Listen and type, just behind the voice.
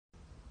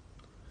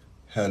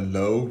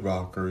Hello,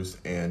 rockers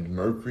and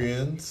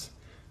Mercuryans.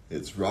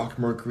 It's Rock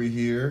Mercury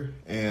here,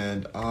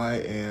 and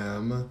I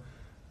am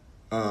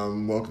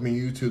welcoming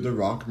you to the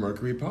Rock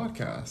Mercury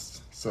podcast.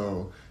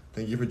 So,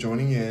 thank you for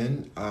joining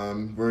in.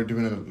 We're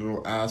doing a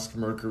little Ask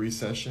Mercury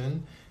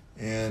session,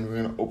 and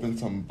we're going to open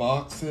some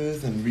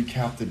boxes and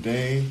recap the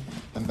day.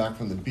 I'm back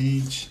from the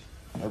beach.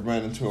 I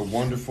ran into a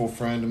wonderful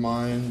friend of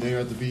mine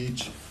there at the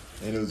beach,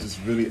 and it was just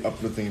really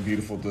uplifting and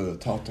beautiful to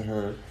talk to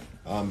her.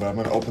 But I'm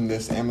going to open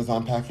this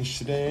Amazon package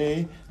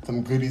today.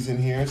 Some goodies in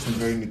here, some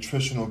very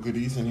nutritional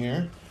goodies in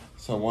here.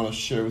 So I want to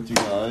share with you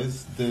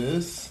guys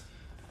this.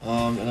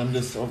 And I'm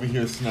just over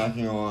here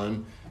snacking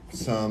on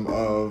some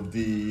of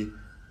the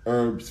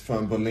herbs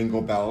from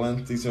Bilingual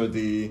Balance. These are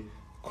the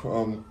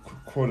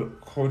Cordylenos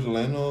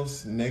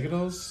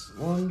Negados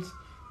ones.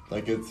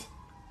 Like it's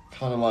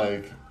kind of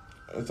like,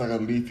 it's like a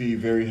leafy,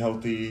 very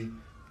healthy,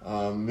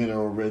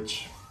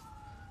 mineral-rich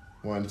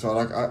one. So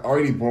I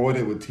already boiled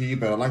it with tea,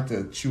 but I like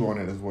to chew on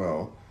it as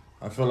well.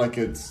 I feel like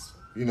it's,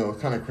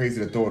 kind of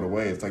crazy to throw it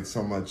away. It's like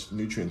so much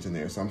nutrients in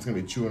there. So I'm just going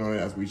to be chewing on it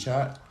as we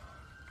chat.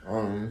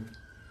 You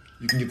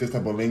can get this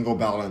at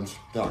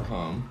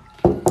bilingualbalance.com.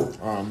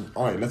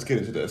 All right, let's get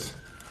into this.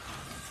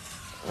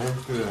 I'm going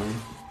to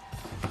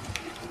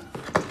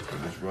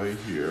put this right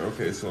here.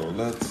 Okay, so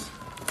let's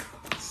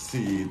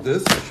see.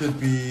 This should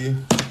be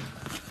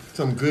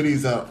some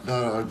goodies that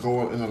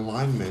go in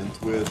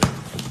alignment with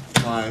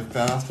my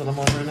fast that I'm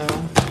on right now.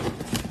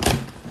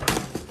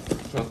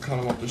 So I kind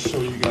of want to show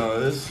you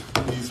guys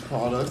these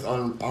products.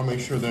 I'll make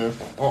sure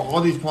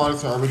all these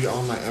products are already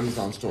on my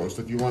Amazon store.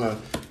 So if you want to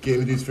get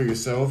into these for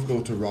yourself,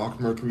 go to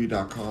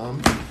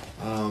rockmercury.com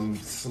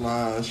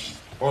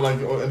or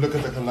look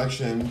at the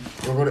collection,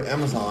 or go to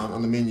Amazon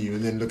on the menu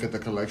and then look at the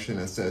collection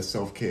that says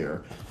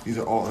self-care. These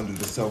are all under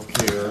the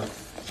self-care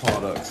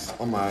products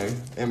on my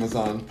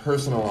Amazon,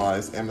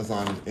 personalized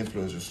Amazon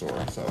influencer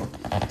store. So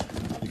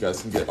you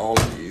guys can get all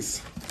of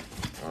these.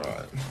 All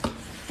right,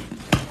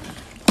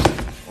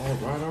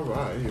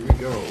 here we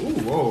go. Ooh,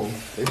 whoa,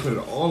 they put it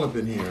all up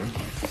in here.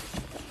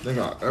 They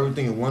got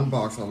everything in one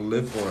box. I'll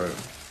live for it.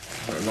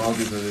 A lot of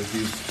these are just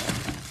these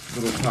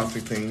little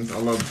plastic things. I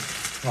love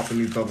popping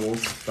these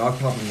bubbles. But I'll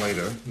pop them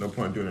later. No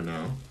point doing it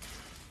now.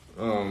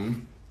 I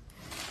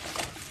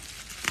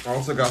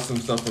also got some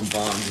stuff from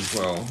Bonds as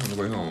well on the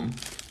way home.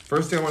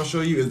 First thing I want to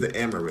show you is the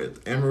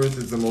Amaranth. Amaranth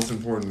is the most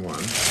important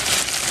one.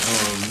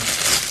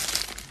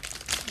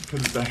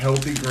 Because it's a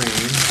healthy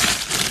grain.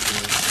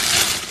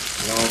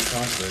 All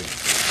plastic.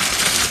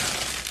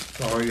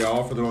 Sorry,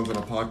 y'all, for the ones on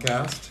a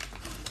podcast.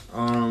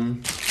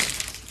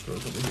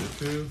 Goes over here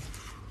too.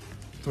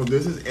 So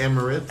this is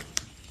Amaranth,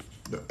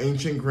 the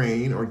ancient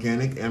grain,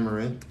 organic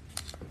Amaranth.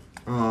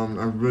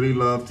 I really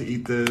love to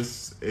eat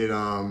this. It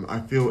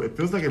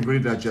feels like it really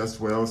digests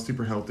well. It's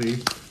super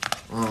healthy.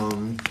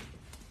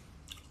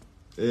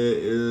 It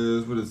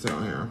is, what does it say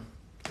on here?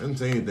 It doesn't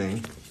say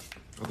anything.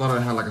 I thought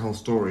it had like a whole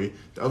story.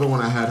 The other one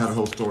I had a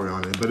whole story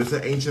on it, but it's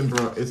an ancient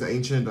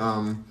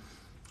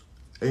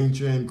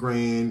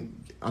grain.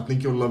 I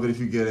think you'll love it if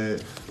you get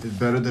it. It's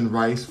better than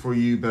rice for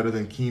you, better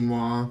than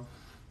quinoa,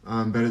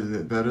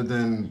 better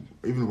than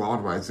even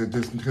wild rice.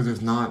 Because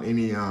there's not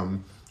any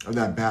of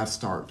that bad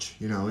starch.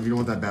 You don't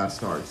want that bad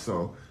starch.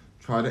 So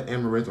try the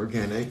Amaranth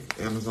Organic,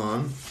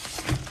 Amazon.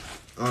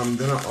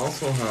 Then I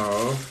also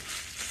have,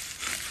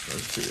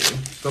 let's see,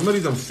 some of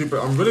these I'm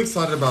really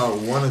excited about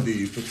one of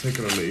these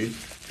particularly.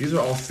 These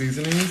are all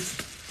seasonings.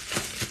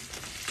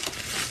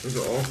 These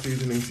are all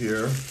seasonings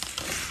here.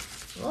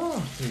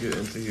 Oh, let me get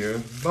into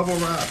here. Bubble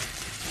wrap.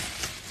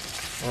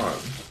 All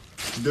right.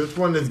 This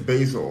one is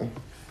basil.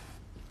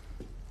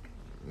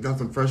 Got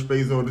some fresh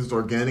basil. This is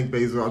organic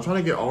basil. I'm trying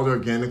to get all the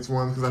organics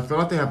ones because I feel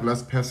like they have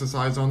less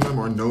pesticides on them,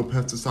 or no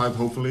pesticides,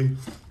 hopefully.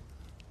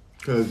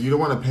 Because you don't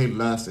want to pay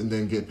less and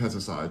then get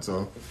pesticides.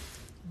 So,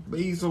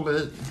 basil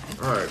it.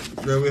 All right.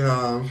 Then we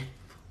have,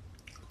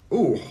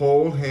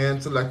 whole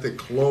hand selected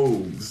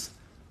cloves.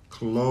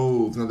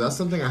 Now that's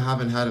something I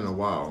haven't had in a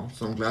while.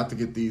 So I'm glad to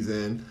get these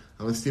in.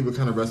 Let's see what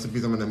kind of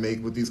recipes I'm going to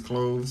make with these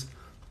cloves.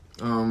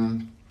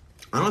 I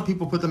know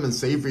people put them in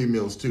savory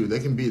meals too.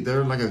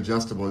 They're like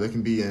adjustable. They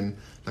can be in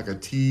like a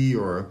tea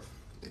or,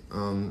 I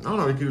don't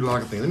know, you can do a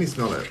lot of things. Let me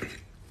smell it.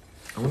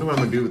 I wonder what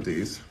I'm going to do with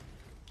these.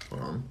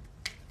 Hold on.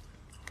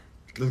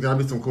 There's got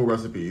to be some cool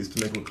recipes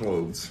to make with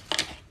cloves.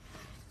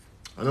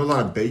 I know a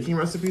lot of baking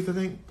recipes, I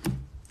think.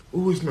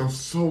 Ooh, it smells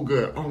so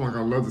good. Oh my God,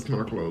 I love the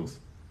smell of cloves.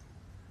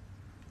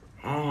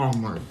 Oh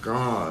my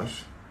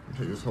gosh. Let me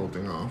take this whole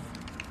thing off.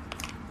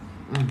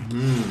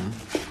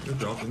 Just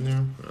drop in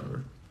there.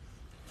 Whatever.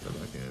 Go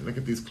back in. Look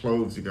at these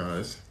cloves, you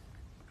guys.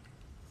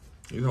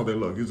 These are how they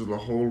look. These are the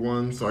whole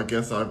ones. So I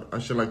guess I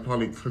should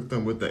probably cook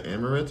them with the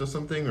amaranth or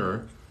something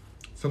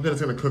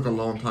that's gonna cook a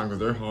long time because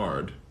they're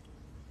hard.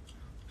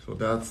 So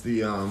that's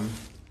the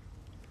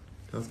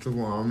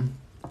one.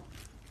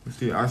 Let's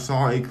see. I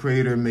saw a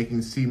creator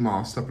making sea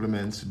moss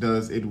supplements.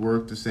 Does it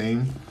work the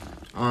same?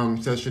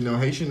 Says Chanel.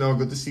 Hey Chanel,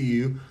 good to see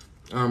you.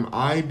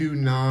 I do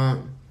not.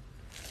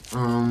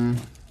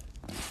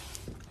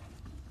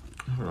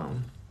 Hold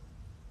on.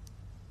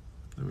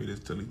 Let me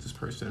delete this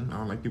person. I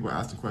don't like people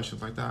asking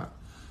questions like that.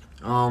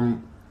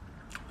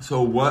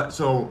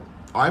 So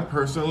I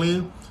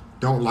personally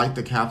don't like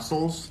the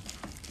capsules.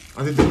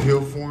 I think the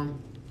pill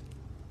form.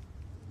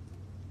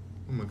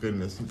 Oh my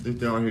goodness,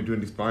 they're out here doing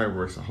these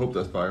fireworks. I hope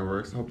that's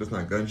fireworks. I hope that's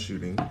not gun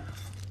shooting.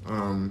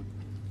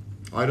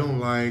 I don't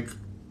like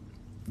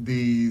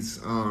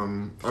these.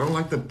 I don't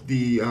like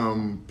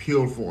the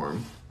peel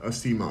form of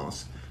sea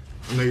moss.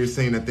 I know you're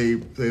saying that they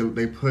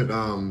put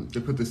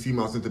the sea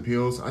moss into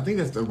peels. I think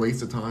that's a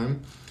waste of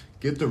time.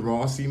 Get the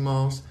raw sea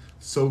moss,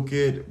 soak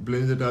it,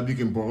 blend it up. You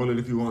can boil it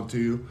if you want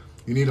to.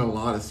 You need a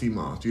lot of sea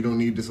moss. You don't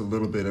need just a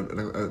little bit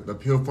of the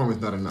peel form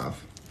is not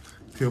enough.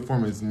 Peel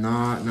form is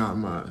not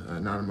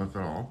enough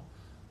at all.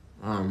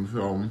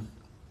 So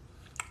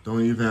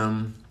don't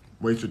even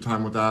waste your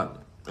time with that.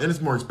 And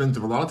it's more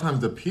expensive. A lot of times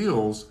the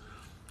peels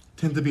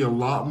tend to be a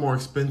lot more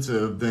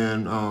expensive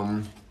than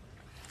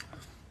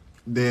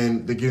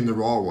getting the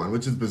raw one,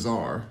 which is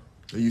bizarre.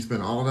 You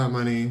spend all that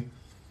money,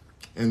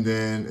 and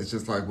then it's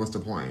just like, what's the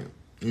point?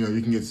 You know,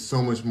 you can get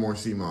so much more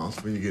sea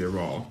moss when you get it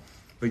raw.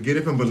 But get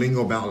it from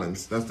Bilingual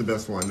Balance. That's the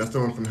best one. That's the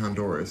one from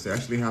Honduras. They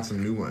actually have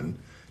some new one.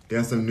 They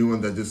have some new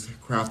one that just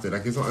crafted. I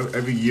guess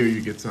every year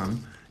you get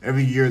some.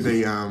 Every year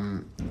they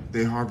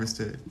harvest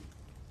it.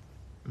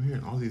 I'm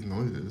hearing all these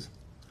noises.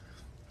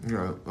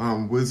 Yeah.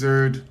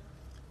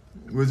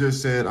 Wizard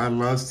said, I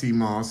love sea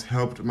moss.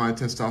 Helped my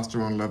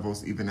testosterone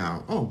levels even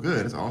out. Oh,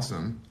 good. That's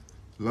awesome.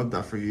 Love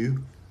that for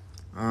you.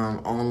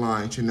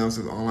 Online. Chanel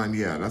says online.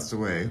 Yeah, that's the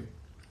way.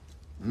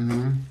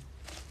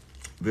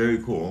 Very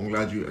cool. I'm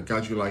glad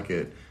you like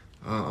it.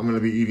 I'm going to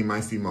be eating my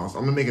sea moss.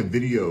 I'm going to make a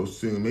video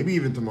soon. Maybe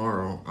even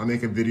tomorrow. I'll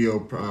make a video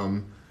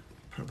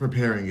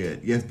preparing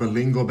it. Yes,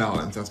 Bilingual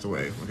Balance. That's the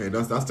way. Okay,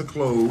 that's the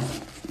clove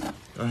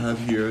I have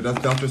here.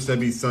 That's Dr.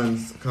 Sebi's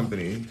son's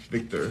company,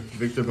 Victor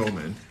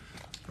Bowman.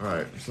 All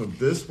right, so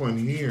this one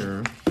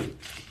here,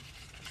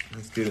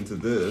 let's get into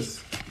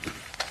this.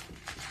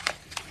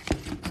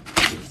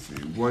 Let's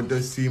see, what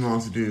does sea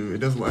moss do?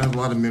 It has a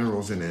lot of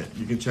minerals in it.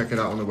 You can check it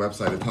out on the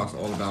website. It talks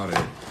all about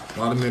it. A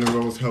lot of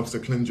minerals, helps to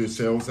cleanse your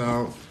cells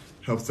out,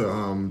 helps to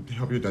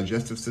help your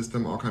digestive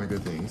system, all kind of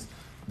good things.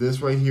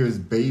 This right here is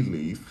bay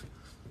leaf.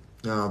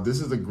 Now,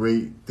 this is a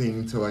great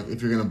thing to, like,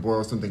 if you're gonna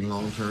boil something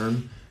long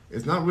term.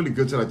 It's not really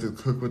good to like to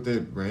cook with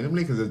it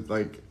randomly because it's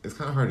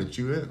kind of hard to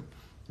chew it.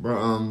 But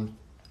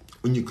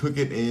when you cook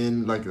it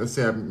in, like, let's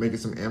say I'm making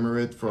some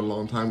amaret for a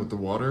long time with the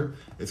water,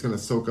 it's gonna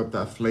soak up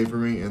that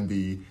flavoring and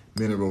the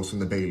minerals from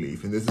the bay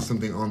leaf. And this is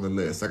something on the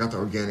list. I got the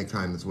organic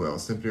kind as well,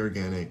 Simply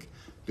Organic.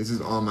 This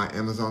is on my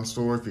Amazon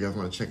store. If you guys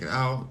want to check it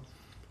out,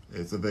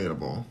 it's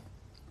available.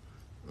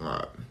 All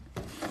right.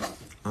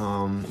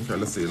 Okay,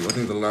 let's see. I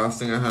think the last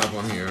thing I have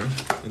on here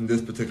in this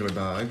particular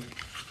bag.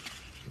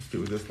 Let's see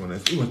what this one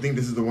is. Ooh, I think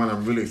this is the one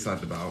I'm really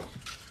excited about.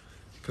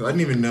 Because I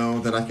didn't even know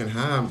that I can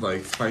have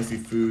like spicy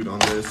food on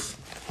this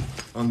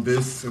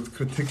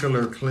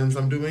particular cleanse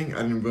I'm doing.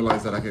 I didn't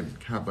realize that I could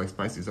have like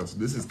spicy stuff. So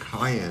this is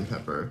cayenne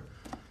pepper.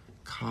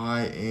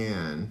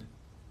 Cayenne.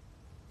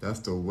 That's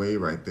the way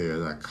right there,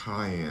 that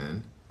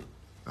cayenne.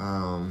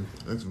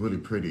 That's really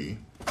pretty.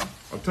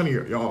 I'm telling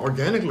you, y'all,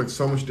 organic looks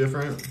so much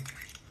different.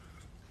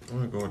 I'm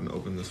gonna go ahead and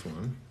open this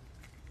one.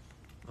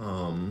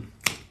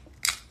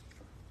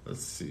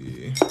 Let's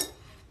see.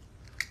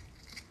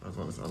 I don't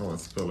want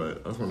to spill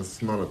it. I just want to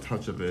smell a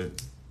touch of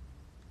it.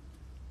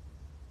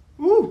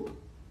 Woo!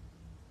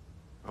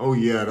 Oh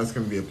yeah, that's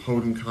gonna be a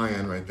potent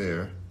cayenne right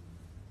there.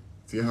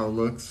 See how it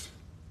looks?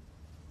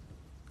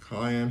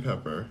 Cayenne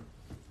pepper.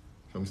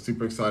 I'm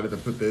super excited to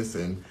put this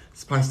and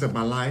spice up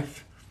my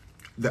life.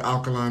 The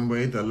alkaline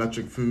way, the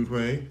electric food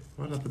way.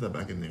 Why did I put that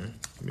back in there?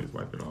 Let me just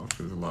wipe it off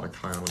because there's a lot of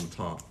cayenne on the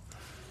top.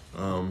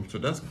 So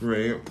that's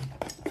great.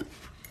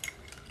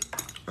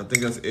 I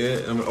think that's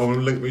it.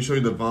 Let me show you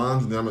the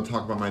bonds, and then I'm gonna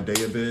talk about my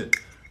day a bit.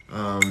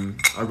 I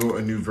wrote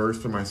a new verse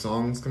for my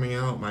songs coming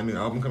out, my new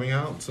album coming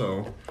out,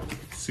 so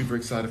super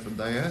excited for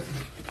that.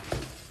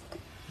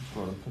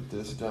 I'm gonna put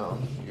this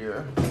down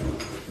here.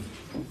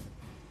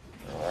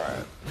 All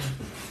right.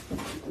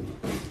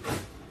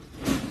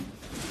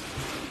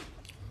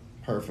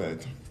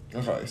 Perfect.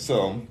 Okay,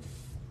 so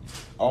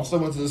I also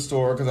went to the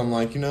store because I'm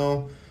like,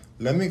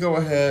 let me go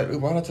ahead. Ooh,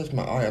 why did I touch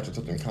my eye after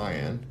touching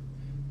cayenne?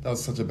 That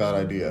was such a bad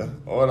idea.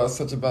 Oh, that was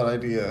such a bad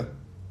idea.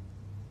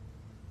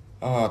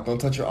 Don't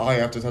touch your eye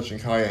after touching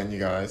cayenne, you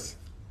guys.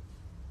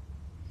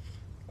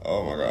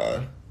 Oh my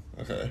god.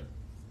 Okay.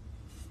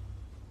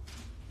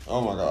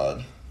 Oh my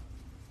god.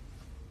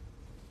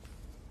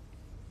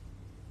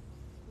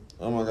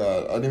 Oh my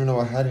god. I didn't even know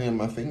I had any on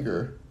my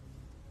finger.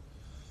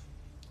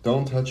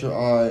 Don't touch your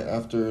eye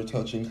after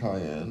touching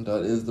cayenne.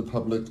 That is the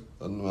public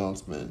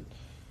announcement.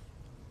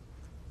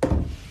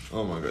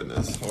 Oh my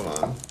goodness. Hold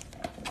on.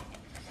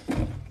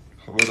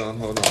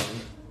 Hold on.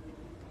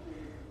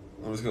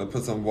 I'm just gonna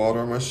put some water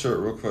on my shirt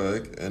real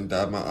quick and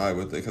dab my eye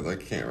with it because I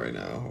can't right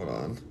now. Hold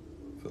on.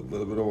 Put a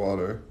little bit of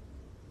water.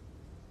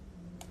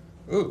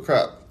 Ooh,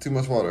 crap. Too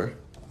much water.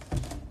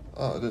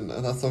 Oh, I'm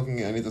not soaking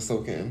in. I need to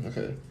soak in.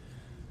 Okay.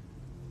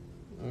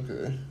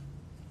 Okay.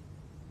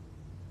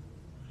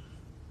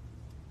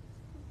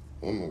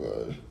 Oh my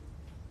god.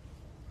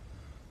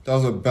 That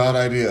was a bad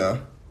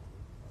idea.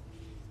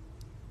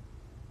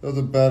 That was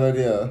a bad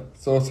idea.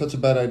 So it's such a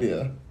bad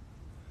idea.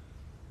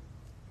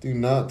 Do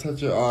not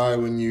touch your eye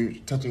when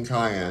you touching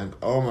cayenne.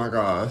 Oh my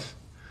gosh.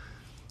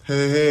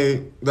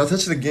 Hey, did I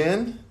touch it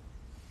again?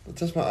 Did I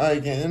touch my eye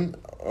again?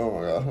 Oh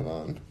my god, hold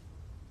on.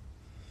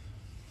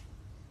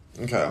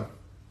 Okay.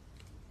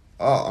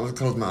 Oh, I'm gonna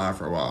close my eye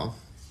for a while.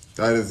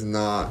 This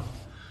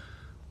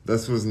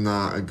was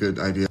not a good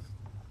idea.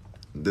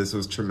 This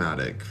was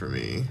traumatic for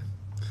me.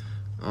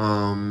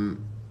 Oh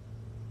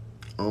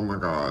my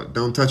god.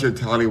 Don't touch your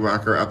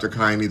tallywhacker after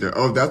cayenne either.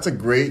 Oh, that's a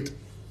great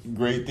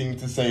thing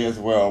to say as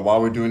well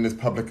while we're doing this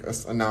public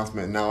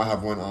announcement. Now I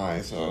have one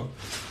eye, so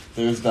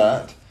there's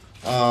that.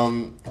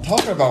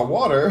 Talking about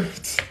water,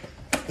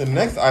 the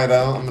next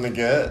item I'm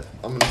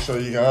gonna show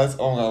you guys.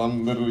 Oh my god,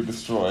 I'm literally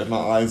destroyed. My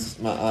eye,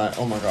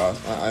 oh my gosh,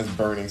 my eye's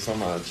burning so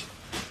much.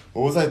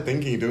 What was I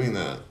thinking doing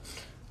that?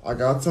 I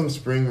got some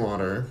spring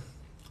water.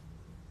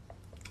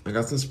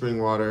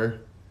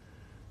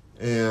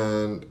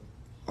 And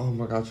oh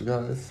my gosh, you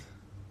guys.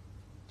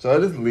 Should I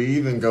just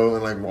leave and go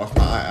and like wash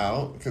my eye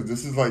out? Because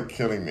this is like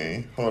killing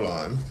me. Hold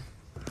on.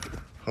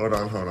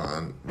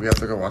 We have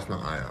to go wash my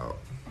eye out.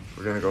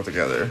 We're gonna go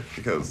together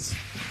because,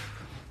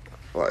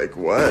 like,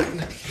 what?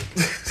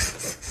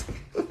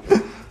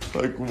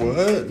 Like,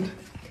 what?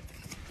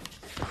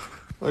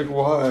 Like,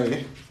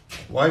 why?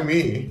 Why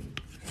me?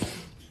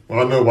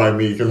 Well, I know why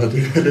me, because I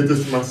did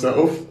this to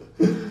myself.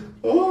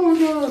 Oh my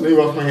god. Let me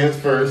wash my hands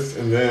first,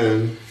 and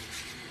then,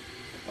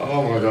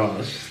 oh my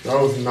gosh.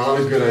 That was not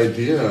a good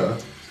idea.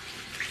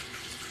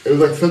 It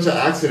was like such an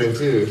accident,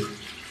 too.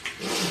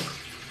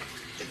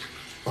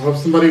 I hope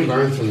somebody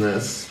learns from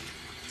this.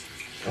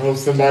 I hope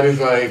somebody's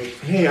like,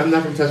 hey, I'm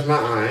not gonna touch my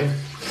eye.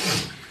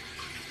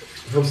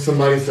 I hope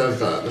somebody says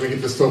that. Let me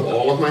get the soap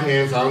all off my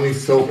hands. I only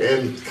soap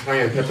and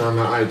cayenne pepper on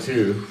my eye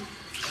too.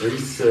 Are you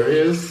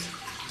serious?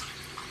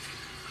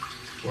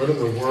 What in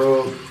the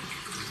world?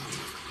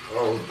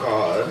 Oh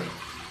god.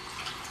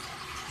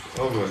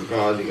 Oh my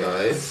god, you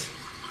guys.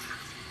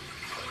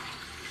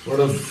 What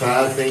a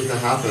bad thing to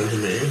happen to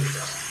me.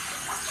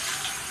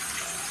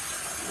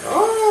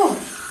 Oh!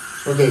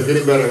 Okay, it's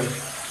getting better.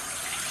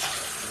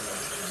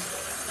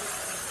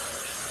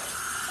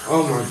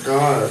 Oh my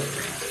god.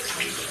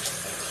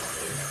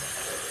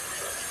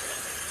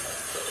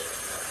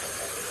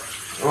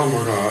 Oh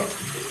my god.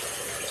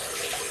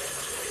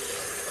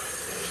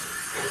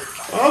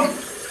 Oh!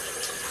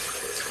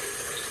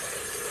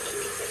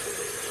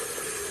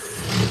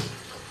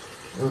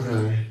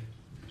 Okay.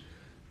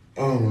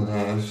 Oh my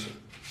gosh.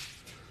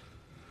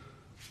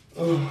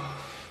 Oh.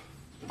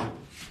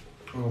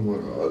 Oh my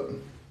god.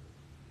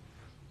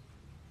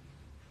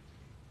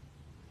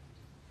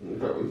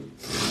 Okay.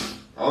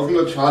 I was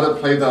gonna try to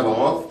play that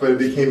off, but it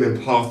became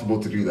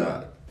impossible to do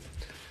that.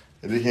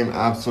 It became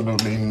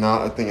absolutely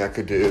not a thing I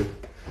could do.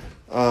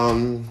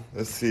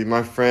 Let's see,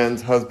 my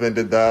friend's husband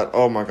did that.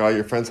 Oh my god,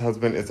 your friend's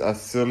husband is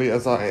as silly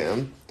as I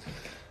am.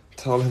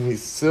 Tell him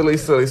he's silly.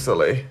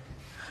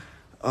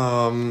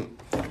 Oh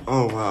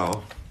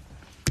wow.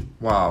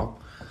 Wow.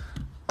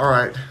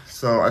 Alright,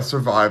 so I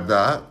survived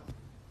that.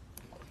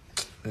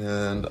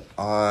 And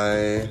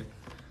I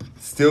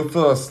still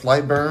feel a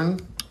slight burn,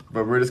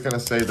 but we're just gonna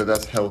say that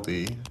that's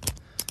healthy.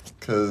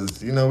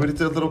 Cause, you know, we just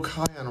did a little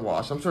cayenne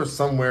wash. I'm sure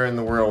somewhere in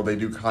the world they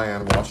do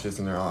cayenne washes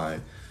in their eye,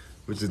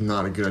 which is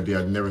not a good idea.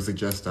 I'd never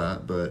suggest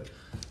that, but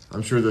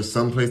I'm sure there's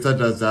some place that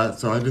does that,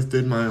 so I just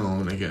did my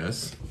own, I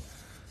guess.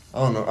 I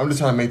don't know. I'm just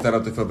trying to make that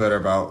up to feel better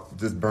about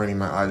just burning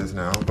my eye just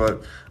now.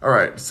 But, all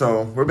right,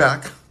 so we're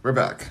back.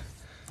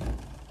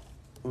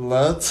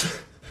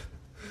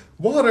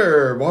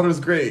 Water. Water's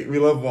great. We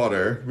love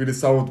water. We just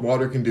saw what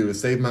water can do. It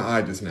saved my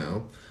eye just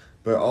now.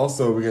 But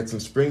also, we got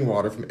some spring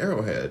water from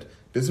Arrowhead.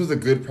 This was a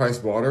good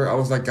priced water. I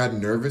was like, got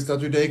nervous the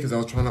other day because I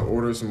was trying to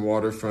order some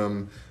water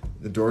from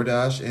the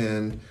DoorDash,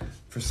 and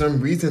for some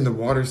reason the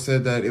water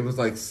said that it was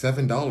like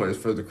 $7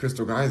 for the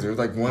Crystal Geyser. It was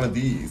like one of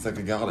these, like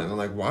a gallon. I'm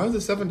like, why is it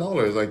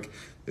 $7? Like,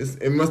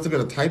 it must have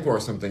been a typo or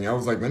something. I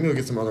was like, let me go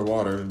get some other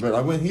water. But I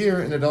went here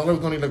and the dollar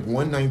was only like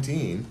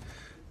 $1.19.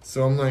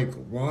 So I'm like,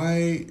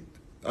 why?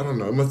 I don't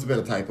know. It must have been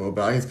a typo.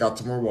 But I just got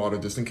some more water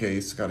just in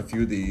case. Got a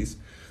few of these,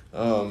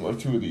 or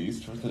 2 of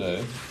these for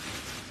today.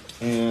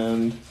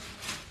 And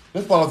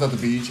this bottle's at the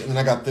beach, and then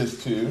I got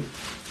this too.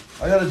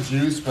 I got a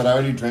juice, but I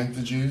already drank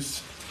the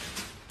juice.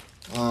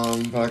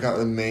 But I got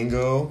the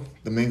mango.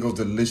 The mango's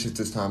delicious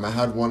this time. I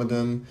had one of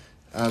them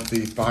at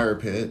the fire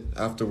pit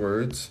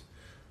afterwards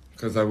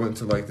because I went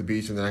to like the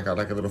beach, and then I got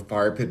like a little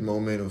fire pit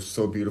moment. It was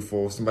so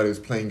beautiful. Somebody was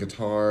playing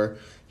guitar.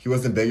 He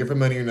wasn't begging for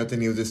money or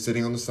nothing. He was just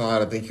sitting on the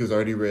side. I think he was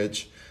already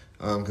rich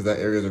because that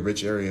area is a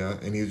rich area.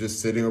 And he was just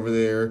sitting over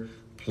there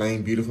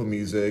playing beautiful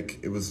music.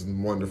 It was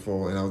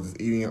wonderful. And I was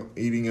just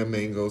eating a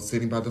mango,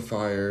 sitting by the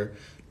fire,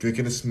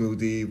 drinking a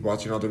smoothie,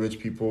 watching all the rich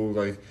people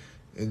like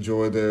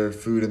enjoy their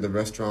food in the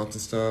restaurants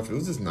and stuff. It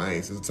was just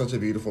nice. It was such a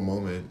beautiful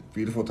moment,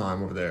 beautiful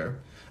time over there.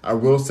 I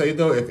will say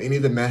though, if any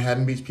of the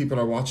Manhattan Beach people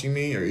are watching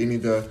me, or any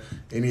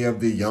of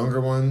the younger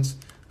ones,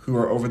 who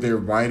are over there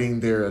riding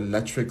their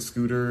electric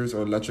scooters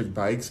or electric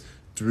bikes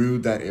through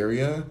that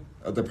area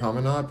of the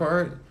promenade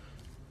part,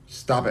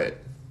 stop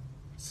it.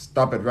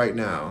 Stop it right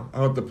now. I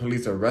hope the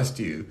police arrest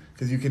you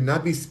because you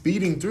cannot be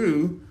speeding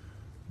through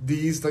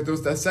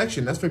that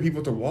section. That's for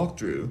people to walk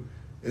through.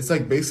 It's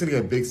like basically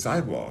a big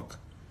sidewalk.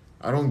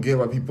 I don't get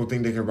why people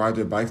think they can ride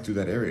their bikes through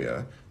that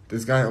area.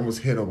 This guy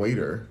almost hit a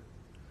waiter.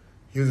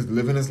 He was just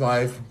living his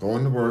life,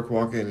 going to work,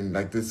 walking, and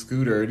like this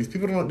scooter.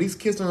 These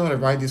kids don't know how to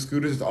ride these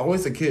scooters. It's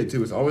always a kid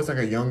too. It's always like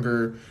a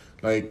younger,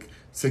 like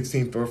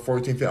 16 or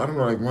 14, 15, I don't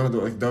know, like one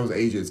of those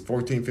ages,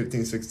 14,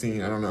 15,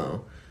 16, I don't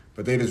know.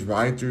 But they just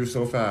ride through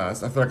so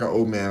fast. I feel like an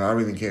old man. I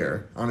don't even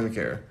care. I don't even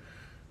care.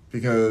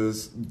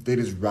 Because they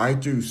just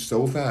ride through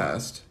so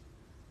fast.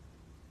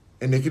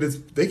 And they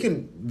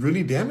can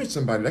really damage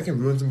somebody. That can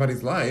ruin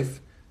somebody's life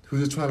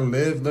who's just trying to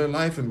live their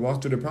life and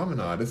walk through the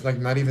promenade. It's like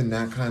not even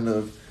that kind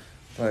of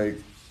like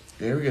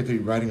area to be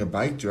riding a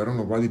bike through. I don't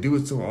know why they do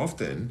it so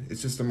often.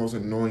 It's just the most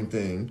annoying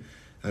thing.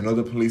 I know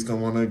the police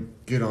don't want to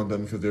get on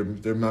them because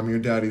their mommy or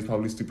daddy's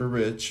probably super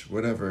rich,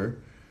 whatever.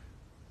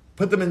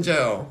 Put them in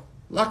jail.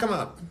 Lock them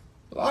up.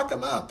 Lock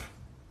them up.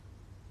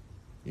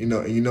 You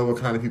know what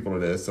kind of people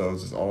it is. So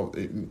it's just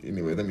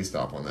anyway, let me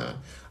stop on that.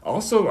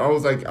 Also,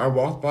 I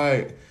walked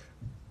by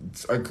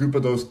a group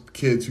of those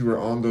kids who were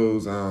on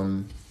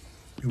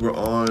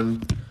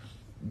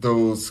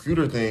those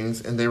scooter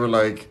things, and they were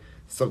like,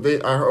 I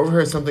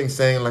overheard something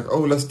saying like,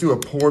 oh, let's do a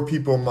poor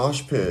people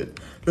mosh pit.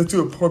 Let's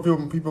do a poor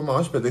people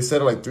mosh pit. They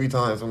said it like 3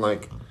 times. I'm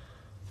like,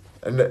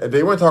 and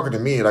they weren't talking to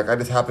me. Like I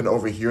just happened to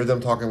overhear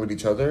them talking with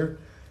each other.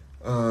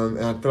 And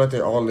I feel like they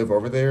all live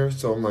over there,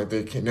 so I'm like,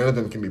 none of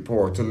them can be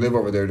poor. To live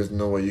over there, there's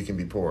no way you can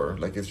be poor.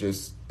 Like it's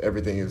just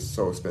everything is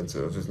so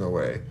expensive. There's no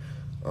way.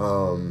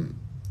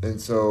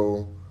 And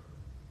so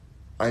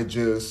I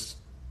just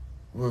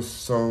was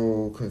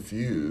so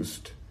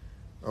confused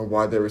on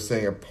why they were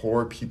saying a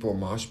poor people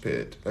mosh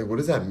pit. Like, what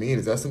does that mean?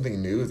 Is that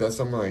something new? Is that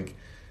something like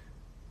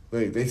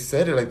they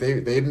said it like they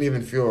didn't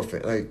even feel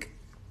like,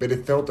 but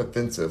it felt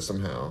offensive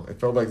somehow. It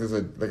felt like there's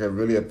a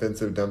really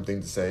offensive, dumb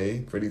thing to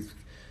say for these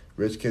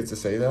rich kids to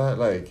say that,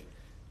 like,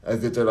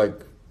 as if they're like,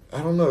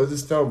 I don't know, it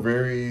just felt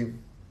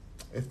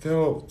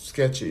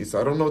sketchy. So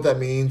I don't know what that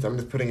means. I'm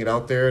just putting it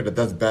out there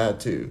that's bad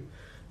too.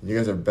 You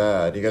guys are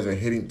bad. You guys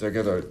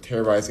are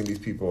terrorizing these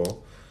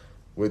people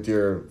with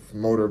your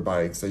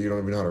motorbikes that you don't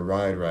even know how to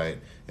ride right.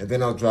 And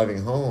then I was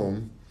driving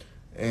home,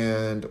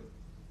 and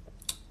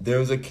there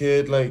was a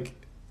kid like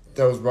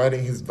that was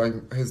riding his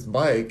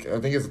bike. I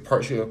think it's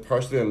partially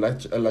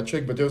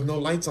electric, but there was no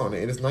lights on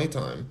it, and it's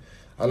nighttime.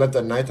 I left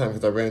at nighttime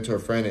because I ran into a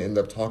friend and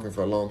ended up talking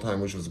for a long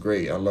time, which was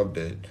great. I loved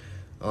it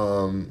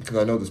because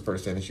I know this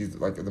person and she's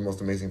like the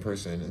most amazing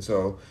person, and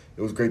so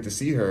it was great to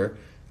see her.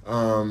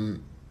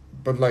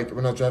 But like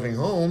when I was driving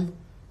home,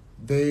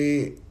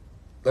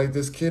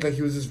 this kid, like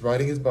he was just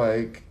riding his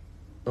bike.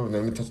 Oh,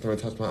 let me touch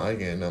my eye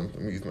again. Let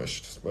me use my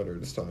sweater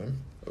this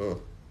time.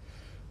 Oh,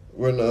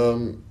 when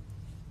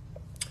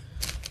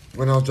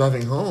I was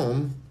driving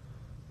home,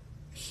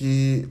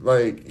 he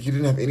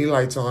didn't have any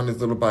lights on his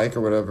little bike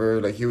or whatever.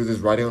 Like he was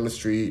just riding on the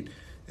street,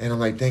 and I'm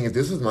like, dang, if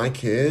this was my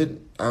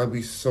kid, I would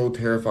be so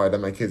terrified that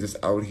my kid's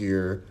just out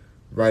here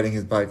riding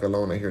his bike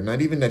alone out here.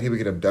 Not even that he would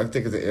get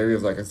abducted, because the area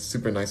is like a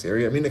super nice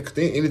area. I mean,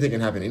 anything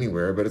can happen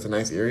anywhere, but it's a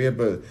nice area.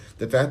 But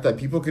the fact that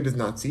people could just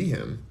not see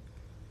him,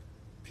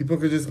 people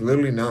could just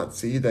literally not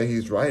see that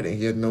he's riding.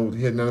 He had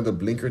none of the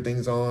blinker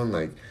things on.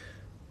 Like,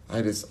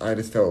 I just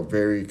felt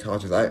very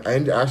conscious. I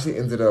actually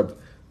ended up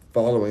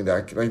following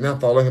that, like not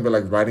following him, but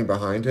like riding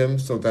behind him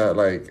so that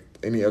like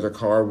any other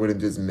car wouldn't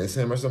just miss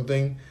him or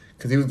something.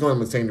 Because he was going in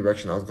the same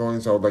direction I was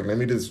going, so I was like, let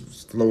me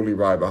just slowly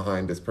ride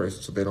behind this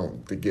person so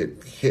they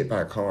get hit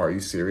by a car. Are you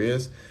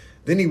serious?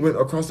 Then he went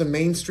across the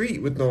main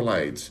street with no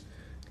lights.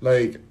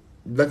 Like,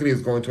 luckily he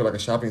was going to like a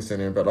shopping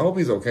center, but I hope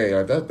he's okay.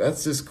 Like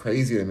that's just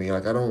crazy to me.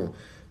 Like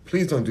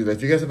please don't do that.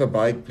 If you guys have a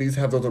bike, please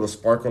have those little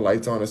sparkle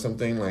lights on or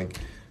something. Like,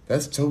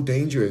 that's so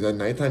dangerous. At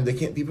nighttime,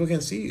 people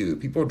can't see you.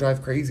 People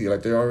drive crazy.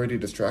 Like, they're already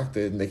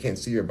distracted and they can't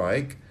see your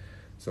bike.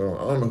 So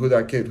I don't know who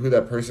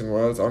that person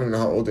was. I don't even know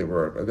how old they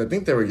were. I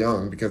think they were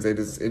young because it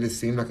just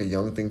seemed like a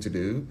young thing to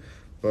do.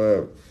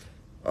 But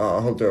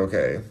I hope they're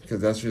okay,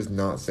 because that's just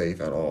not safe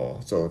at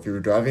all. So if you're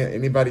driving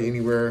anybody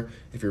anywhere,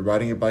 if you're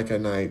riding a bike at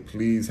night,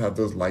 please have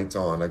those lights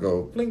on. I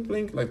go blink,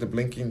 blink, like the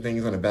blinking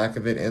things on the back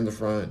of it and the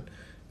front.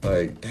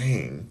 Like,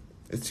 dang,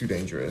 it's too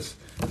dangerous.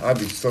 I'd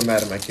be so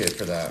mad at my kid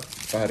for that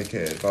if I had a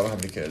kid, but I don't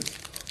have any kids.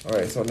 All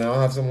right, so now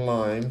I have some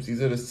limes.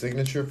 These are the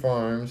Signature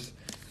Farms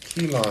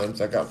key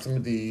limes. I got some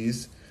of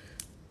these,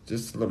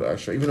 just a little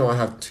extra. Even though I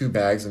have 2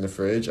 bags in the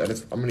fridge, I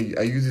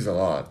use these a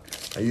lot.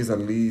 I use at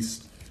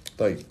least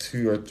like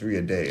 2 or 3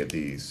 a day of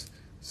these.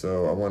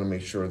 So I want to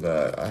make sure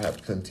that I have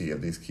plenty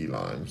of these key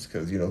limes,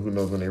 because who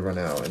knows when they run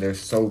out. And they're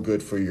so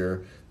good for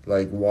your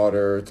like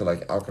water, to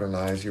like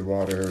alkalinize your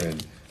water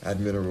and add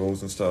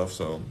minerals and stuff.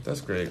 So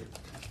that's great.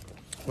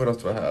 What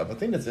else do I have? I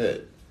think that's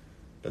it.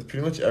 That's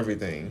pretty much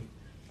everything.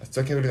 I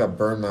still can't believe I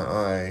burned my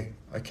eye.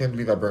 I can't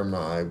believe I burned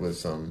my eye with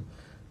some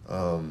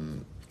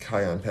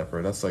cayenne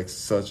pepper. That's like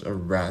such a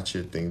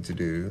ratchet thing to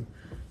do.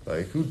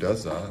 Like, who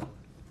does that?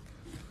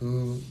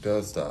 Who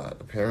does that?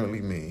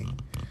 Apparently me.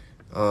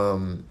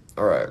 All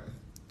right.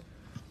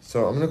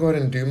 So I'm gonna go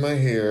ahead and do my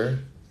hair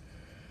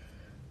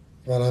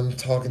while I'm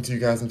talking to you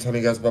guys and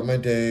telling you guys about my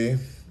day.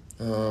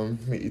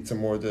 Let me eat some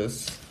more of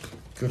this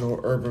good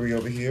old herbery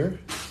over here.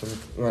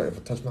 Right, if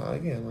I touch my eye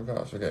again, oh my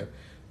gosh, okay.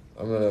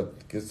 I'm gonna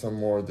get some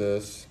more of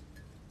this,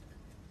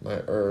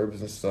 my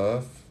herbs and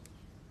stuff.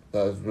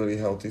 That is really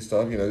healthy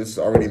stuff. You know, this is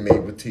already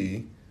made with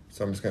tea,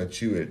 so I'm just gonna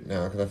chew it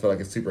now because I feel like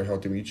it's super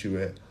healthy when you chew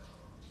it.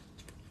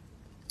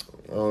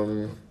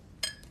 A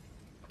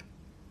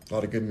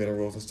lot of good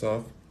minerals and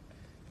stuff.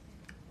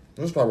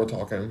 This is why we're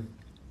talking.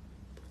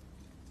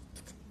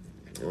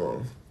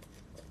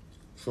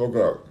 So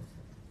good.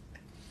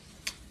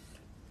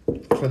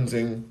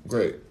 Cleansing,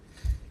 great.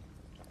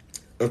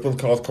 This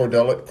one's called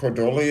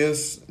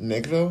Cordelius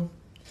Negro,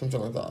 something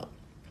like that.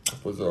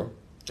 That's what I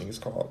think it's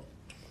called.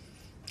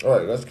 All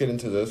right, let's get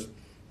into this.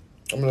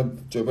 I'm gonna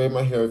braid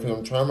my hair because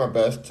I'm trying my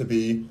best to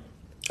be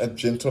as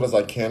gentle as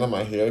I can on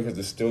my hair because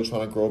it's still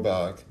trying to grow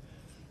back.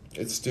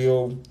 It's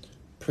still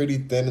pretty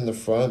thin in the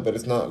front, but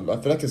it's not. I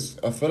feel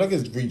like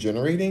it's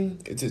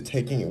regenerating. It's just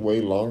taking it way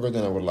longer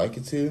than I would like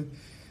it to,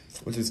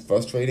 which is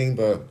frustrating.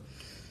 But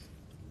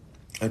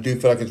I do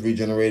feel like it's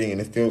regenerating and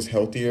it feels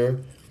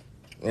healthier.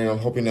 And I'm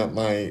hoping that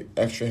my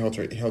extra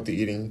healthy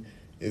eating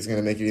is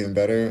gonna make it even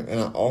better. And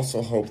I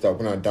also hope that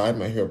when I dyed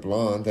my hair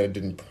blonde, that it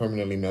didn't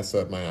permanently mess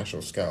up my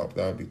actual scalp.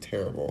 That would be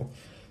terrible.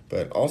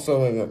 But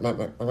also,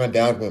 my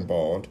dad went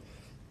bald,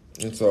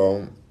 and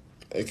so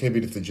it could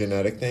be just a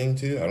genetic thing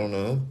too. I don't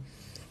know.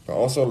 But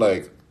also,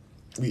 like,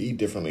 we eat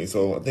differently,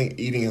 so I think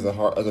eating has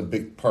a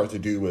big part to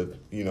do with,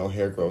 you know,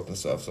 hair growth and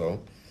stuff.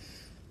 So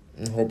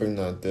I'm hoping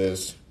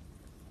that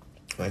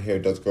my hair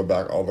does go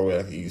back all the way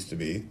like it used to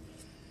be,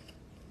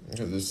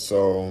 because it's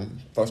so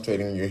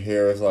frustrating when your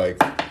hair is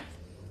like,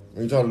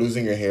 when you start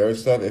losing your hair and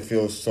stuff, it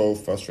feels so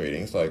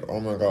frustrating. It's like, oh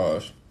my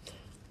gosh,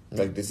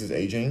 like this is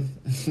aging.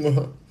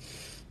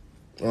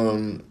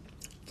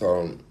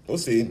 So we'll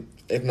see.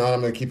 If not,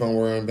 I'm gonna keep on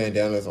wearing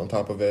bandanas on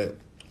top of it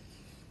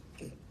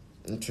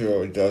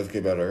until it does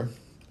get better.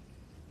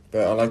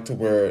 But I like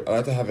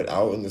to have it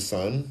out in the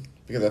sun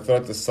because I feel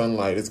like the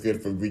sunlight is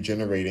good for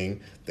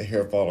regenerating the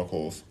hair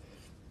follicles.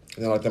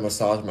 And I like to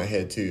massage my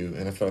head too,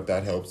 and I feel like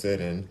that helps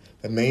it.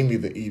 But mainly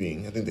the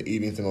eating. I think the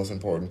eating is the most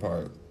important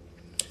part.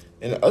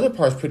 And the other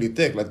part's pretty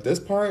thick. Like this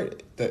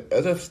part,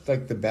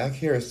 the back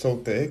hair is so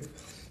thick.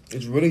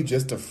 It's really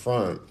just the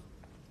front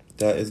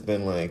that has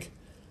been like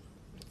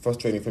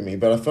frustrating for me.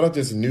 But I feel like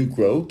there's new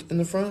growth in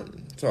the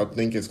front, so I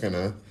think it's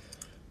gonna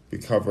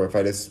recover if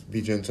I just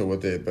be gentle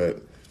with it.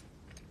 But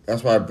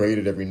that's why I braid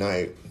it every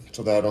night,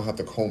 so that I don't have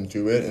to comb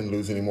through it and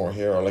lose any more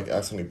hair or like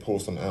accidentally pull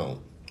some out.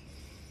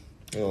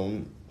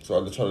 So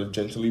I just try to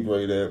gently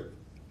braid it.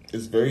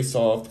 It's very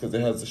soft because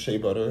it has the shea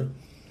butter.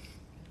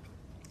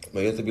 But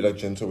you have to be like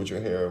gentle with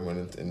your hair when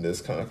it's in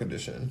this kind of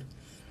condition,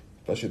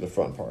 especially the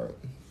front part.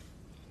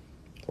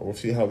 So we'll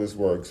see how this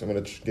works. I'm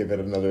gonna give it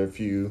another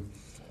few.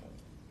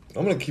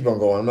 I'm gonna keep on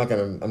going.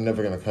 I'm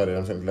never gonna cut it.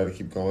 I'm gonna let it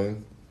keep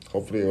going.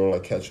 Hopefully it'll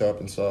like catch up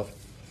and stuff.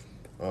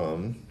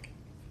 But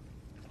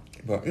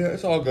yeah,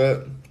 it's all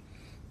good.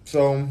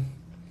 So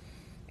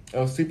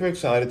I was super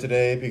excited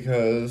today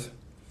because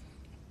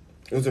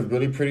it was a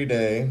really pretty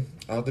day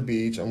out at the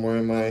beach. I'm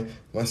wearing my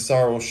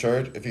Sorrow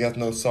shirt. If you guys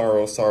know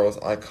Sorrow's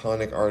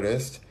iconic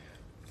artist,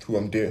 who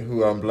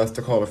I'm blessed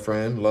to call a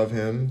friend. Love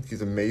him.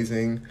 He's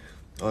amazing.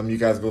 You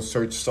guys go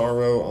search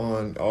Sorrow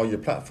on all your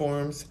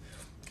platforms.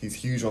 He's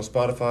huge on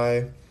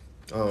Spotify.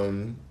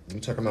 You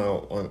can check him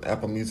out on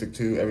Apple Music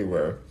too,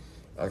 everywhere.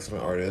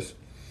 Excellent artist.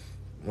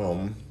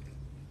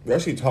 We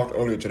actually talked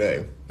earlier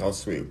today. That was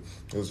sweet.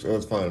 It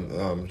was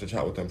fun to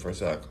chat with him for a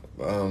sec.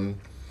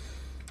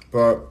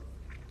 But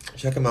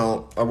check him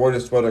out. I wore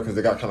this sweater because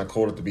it got kind of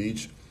cold at the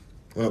beach.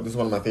 This is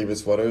one of my favorite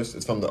sweaters.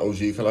 It's from the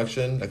OG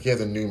collection. Like, he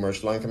has a new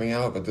merch line coming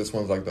out, but this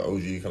one's like the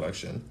OG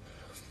collection.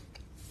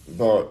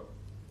 But,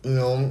 you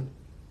know,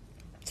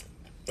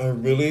 I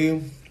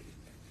really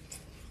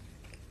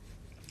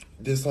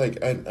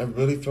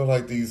feel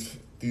like these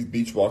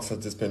beach walks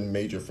have just been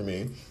major for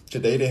me.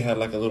 Today they had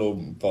like a little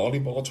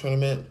volleyball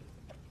tournament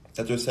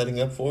that they're setting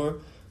up for,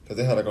 because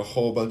they had like a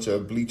whole bunch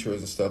of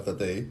bleachers and stuff that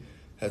they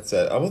had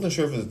set. I wasn't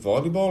sure if it's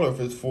volleyball or if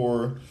it's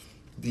for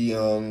the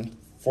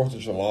 4th of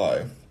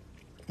July.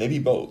 Maybe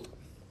both.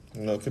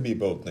 You know, it could be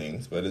both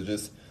things, but it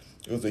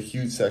was a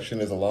huge section.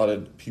 There's a lot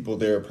of people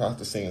there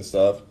practicing and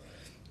stuff.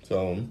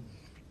 So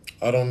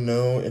I don't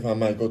know if I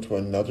might go to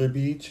another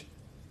beach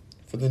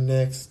for the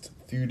next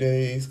few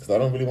days, because I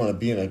don't really want to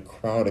be in a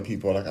crowd of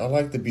people. Like, I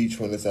like the beach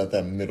when it's at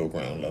that middle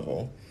ground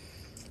level,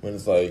 when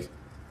it's like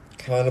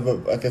kind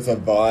of it's a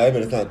vibe,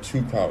 but it's not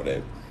too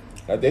crowded.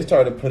 Like, they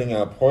started putting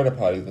out porta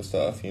potties and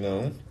stuff, you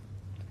know.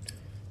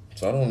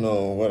 So I don't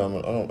know what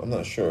I'm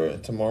not sure.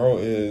 Tomorrow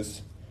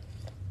is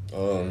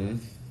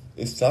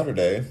it's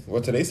Saturday.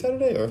 What, today's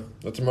Saturday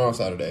or tomorrow's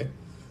Saturday?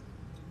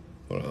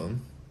 Hold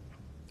on.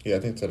 Yeah, I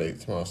think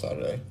tomorrow's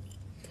Saturday.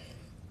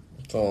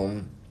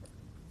 So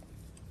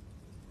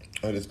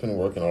I just been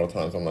working all the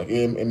time, so I'm like,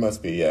 it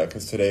must be, yeah,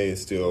 because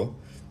today's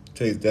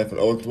definitely,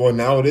 oh, well,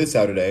 now it is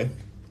Saturday,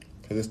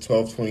 because it's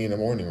 12:20 in the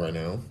morning right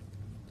now.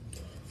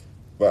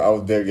 But I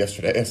was there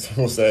yesterday, as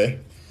we'll say.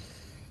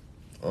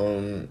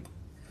 Um,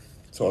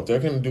 so if they're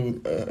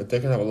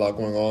gonna have a lot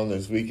going on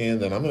this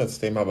weekend, then I'm gonna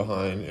stay my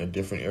behind in a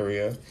different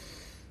area.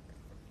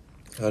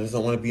 I just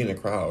don't want to be in a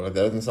crowd. Like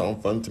that doesn't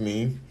sound fun to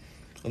me.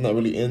 I'm not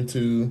really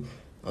into,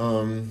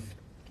 um,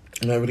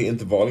 I'm not really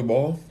into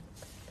volleyball,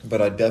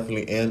 but I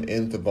definitely am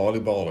into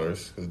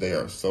volleyballers because they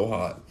are so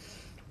hot.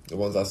 The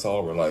ones I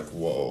saw were like,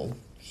 whoa,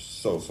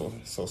 so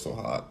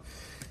hot.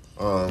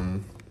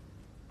 Um,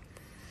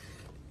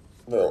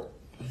 well,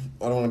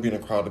 I don't want to be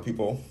in a crowd of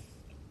people.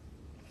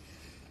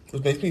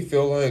 Which makes me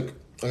feel like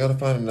I gotta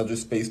find another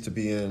space to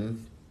be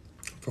in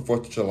for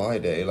 4th of July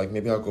Day. Like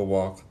maybe I'll go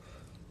walk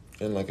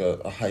in like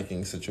a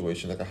hiking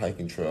situation, like a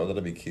hiking trail.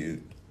 That'll be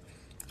cute.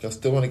 I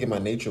still want to get my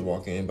nature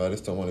walk in, but I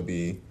just don't want to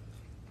be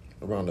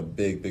around a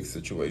big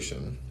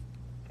situation.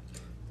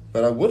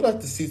 But I would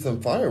like to see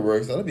some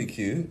fireworks. That'd be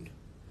cute.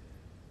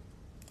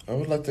 I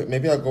would like to.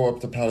 Maybe I'll go up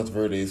to Palos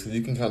Verdes because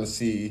you can kind of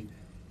see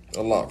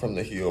a lot from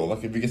the hill.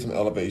 Like if you get some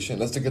elevation,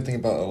 that's the good thing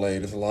about LA.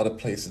 There's a lot of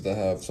places that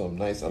have some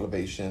nice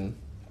elevation.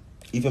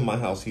 Even my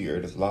house here,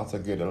 there's lots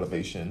of good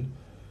elevation.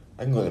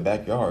 I can go in the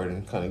backyard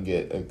and kind of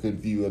get a good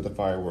view of the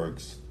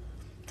fireworks,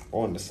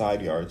 or in the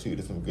side yard too.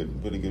 There's some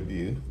really good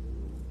view.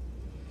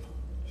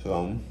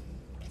 So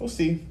we'll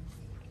see.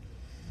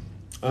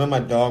 I know my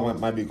dog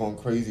might be going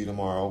crazy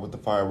tomorrow with the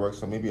fireworks,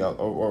 so maybe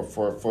or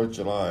for 4th of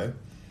July.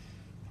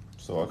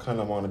 So I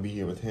kind of want to be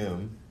here with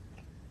him.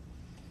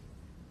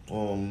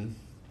 We'll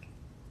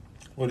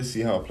just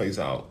see how it plays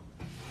out.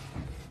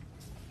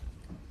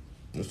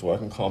 Just so I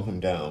can calm him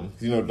down.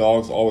 'Cause,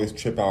 dogs always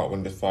trip out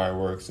when there's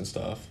fireworks and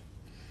stuff.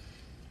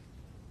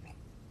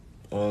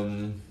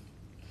 But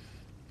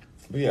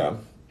yeah,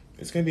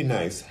 it's gonna be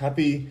nice.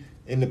 Happy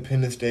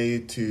Independence Day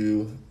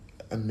to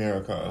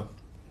America.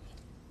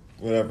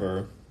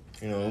 Whatever,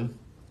 you know.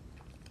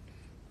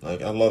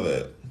 Like I love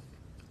it.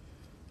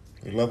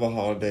 We love a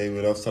holiday.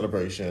 We love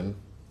celebration.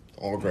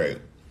 All great.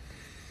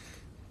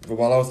 But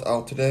while I was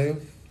out today,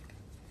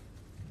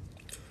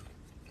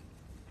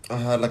 I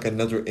had like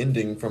another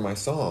ending for my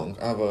song.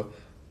 I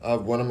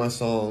have one of my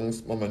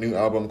songs on my new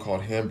album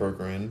called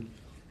Hamburgerin.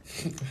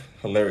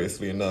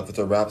 Hilariously enough, it's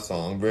a rap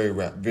song, very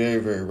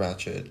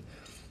ratchet.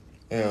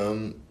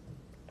 And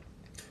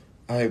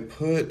I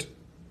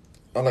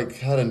like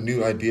had a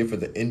new idea for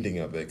the ending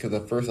of it because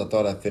at first I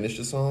thought I finished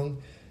the song,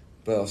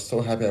 but I was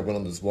so happy I went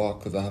on this walk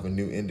because I have a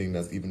new ending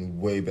that's even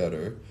way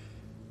better.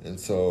 And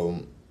so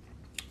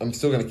I'm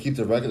still gonna keep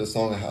the regular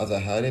song as I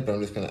had it, but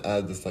I'm just gonna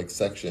add this like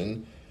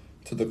section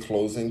to the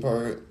closing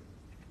part.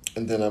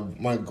 And then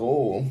my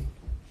goal,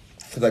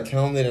 because I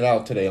counted it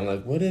out today, I'm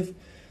like, what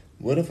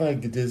if I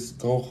could just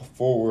go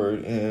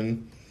forward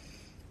and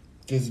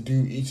just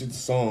do each of the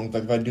songs?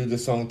 Like if I do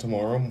this song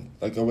tomorrow,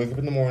 like I wake up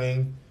in the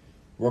morning,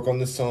 work on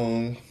this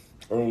song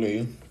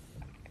early,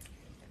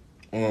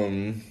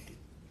 and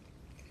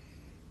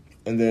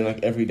then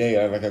like every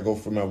day I go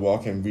for my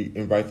walk and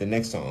write the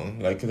next song,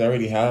 like because I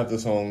already have the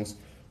songs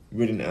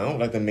written out,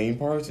 like the main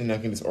parts, and I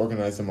can just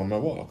organize them on my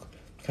walk.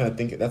 Kind of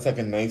think that's like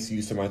a nice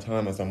use of my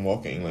time as I'm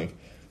walking. Like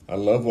I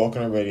love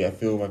walking already. I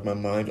feel like my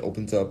mind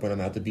opens up when I'm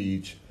at the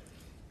beach,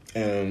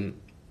 and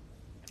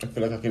I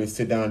feel like I can just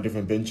sit down on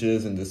different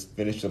benches and just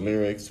finish the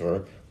lyrics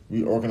or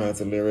reorganize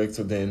the lyrics,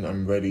 so then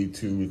I'm ready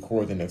to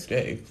record the next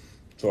day.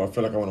 So I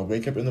feel like I want to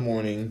wake up in the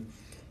morning,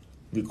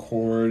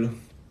 record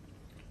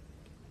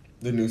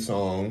the new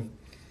song,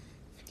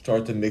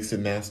 start to mix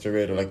and master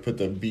it, or like put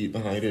the beat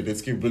behind it.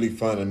 It's get really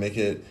fun and make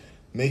it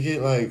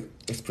like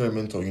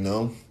experimental,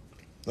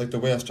 like the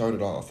way I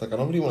started off. Like I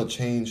don't really want to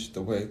change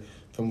the way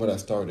from what I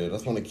started. I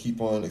just want to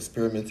keep on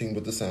experimenting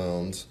with the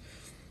sounds.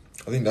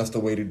 I think that's the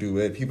way to do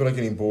it. People are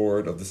getting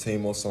bored of the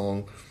same old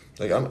song.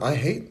 Like I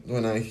hate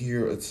when I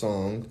hear a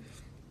song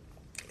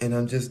and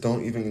I just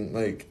don't even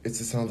like it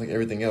just sounds like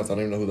everything else. I don't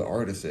even know who the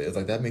artist is.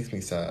 Like that makes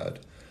me sad.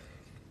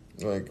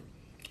 Like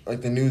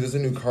there's a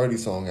new Cardi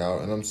song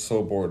out and I'm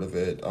so bored of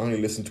it. I only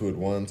listened to it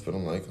once, but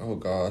I'm like, oh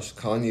gosh,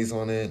 Kanye's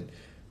on it.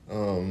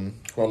 Well,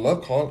 I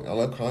love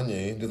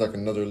Kanye. There's like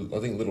another, I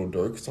think Little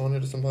Durk's on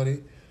it or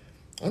somebody.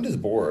 I'm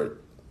just bored.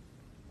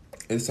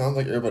 It sounds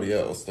like everybody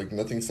else. Like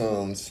nothing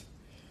sounds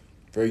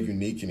very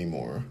unique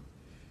anymore.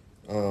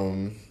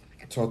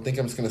 So I think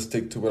I'm just gonna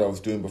stick to what I was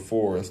doing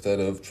before instead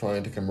of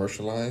trying to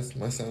commercialize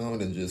my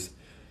sound and just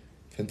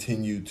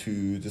continue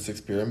to just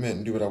experiment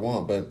and do what I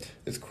want. But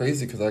it's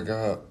crazy because I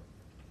got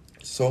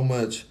so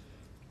much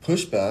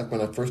pushback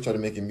when I first started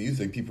making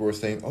music. People were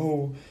saying,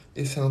 "Oh,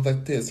 it sounds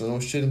like this," and "Oh,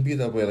 it shouldn't be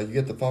that way. Like you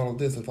get to follow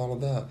this and follow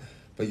that."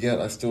 But yet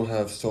I still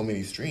have so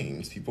many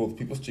streams.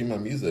 People stream my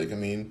music. I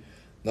mean,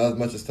 not as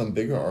much as some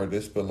bigger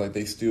artists, but like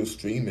they still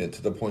stream it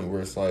to the point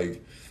where it's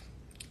like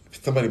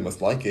somebody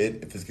must like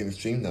it if it's getting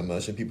streamed that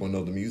much and people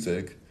know the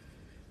music.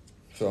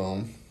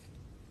 So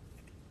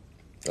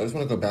I just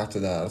want to go back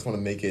to that. I just want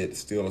to make it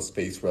still a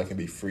space where I can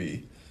be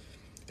free,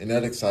 and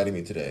that excited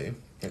me today.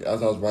 like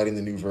as I was writing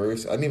the new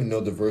verse, I didn't even know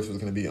the verse was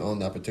gonna be on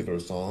that particular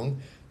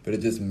song, but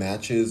it just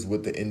matches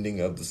with the ending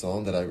of the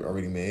song that I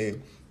already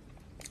made.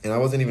 And I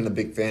wasn't even a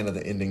big fan of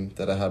the ending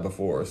that I had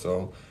before,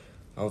 so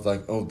I was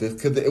like, oh,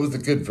 this, cause it was a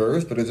good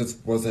verse, but it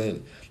just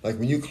wasn't like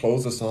when you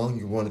close a song,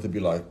 you want it to be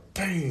like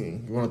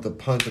bang, you want it to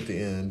punch at the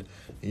end,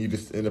 and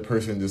the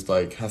person just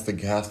like has to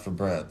gasp for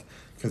breath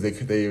because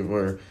they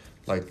were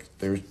like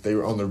they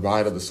were on the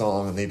ride of the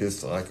song and they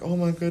just like, oh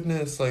my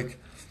goodness, like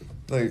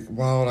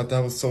wow, like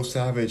that was so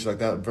savage, like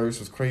that verse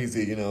was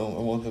crazy, you know.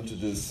 I want them to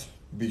just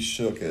be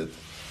shook at.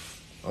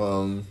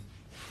 Um,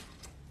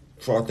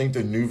 so I think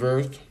the new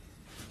verse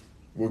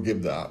will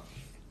give that.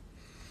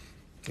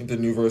 I think the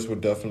new verse will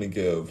definitely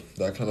give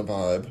that kind of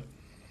vibe.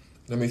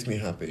 That makes me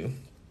happy.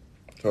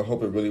 So I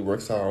hope it really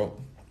works out.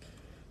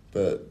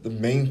 But the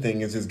main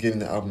thing is just getting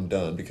the album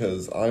done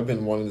because I've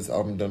been wanting this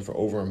album done for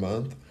over a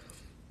month.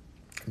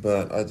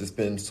 But I've just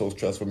been so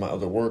stressed with my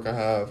other work I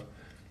have.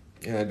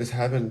 And I just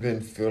haven't been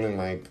feeling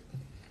like,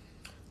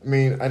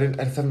 I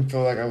just haven't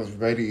feel like I was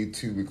ready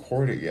to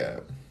record it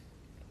yet.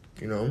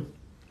 You know?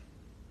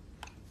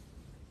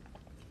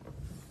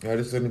 I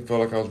just didn't feel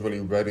like I was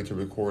really ready to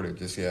record it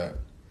just yet.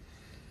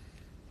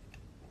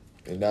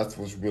 And that's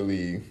what's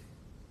really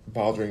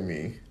bothering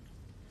me.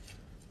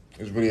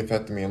 It's really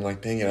affecting me. I'm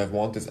like, dang it, I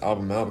want this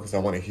album out because I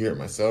want to hear it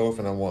myself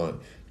and I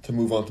want to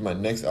move on to my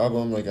next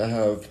album. Like I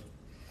have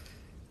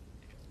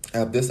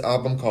this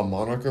album called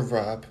Monarch of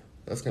Rap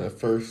that's gonna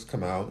first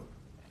come out.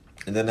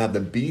 And then I have the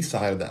B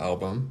side of the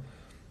album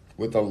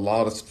with a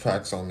lot of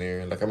tracks on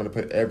there. Like I'm gonna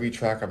put every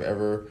track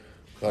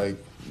like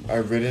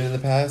I've written in the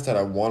past that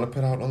I want to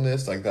put out on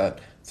this, like that.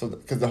 So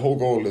because the whole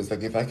goal is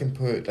like if I can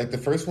put like the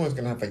first one is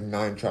gonna have like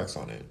 9 tracks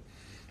on it.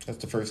 That's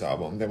the first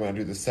album. Then when I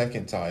do the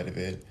second side of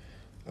it,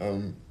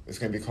 it's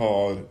gonna be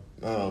called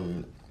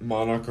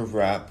Monarch of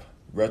Rap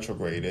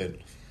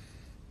Retrograded,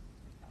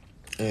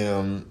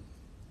 and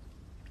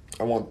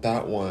I want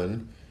that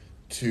one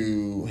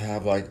to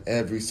have like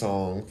every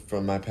song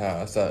from my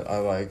past that I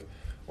like,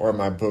 or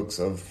my books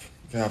of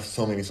to have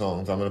so many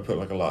songs. I'm gonna put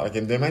like a lot. Like,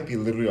 and there might be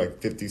literally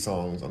like 50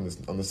 songs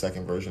on the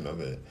second version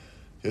of it,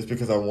 just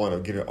because I want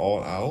to get it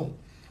all out,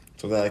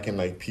 so that I can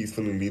like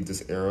peacefully leave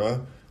this era,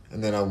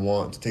 and then I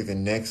want to take the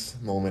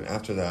next moment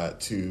after that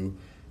to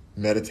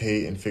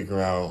meditate and figure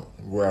out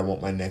where I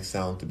want my next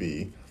sound to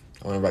be.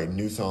 I want to write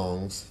new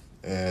songs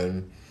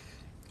and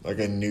like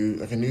a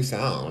new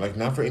sound, like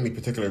not for any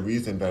particular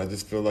reason, but I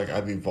just feel like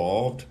I've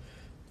evolved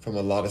from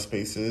a lot of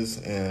spaces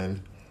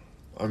and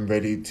I'm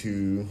ready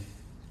to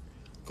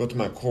go to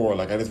my core.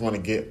 Like I just want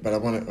to get, but I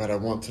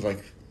want to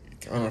like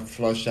kind of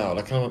flush out,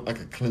 like kind of like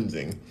a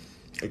cleansing,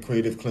 a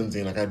creative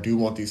cleansing. Like I do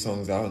want these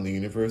songs out in the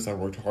universe. I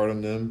worked hard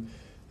on them.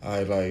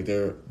 I like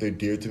they're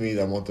dear to me.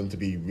 I want them to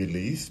be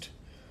released.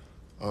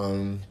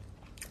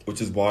 Which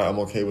is why I'm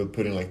okay with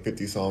putting like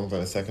 50 songs on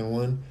a second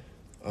one.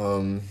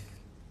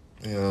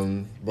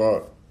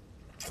 But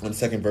on the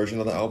second version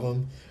of the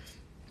album,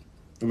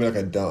 it'll be like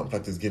a dump,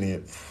 like just getting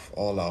it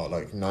all out,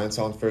 like 9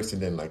 songs first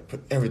and then like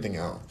put everything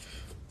out.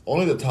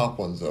 Only the top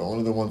ones though,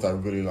 only the ones I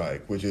really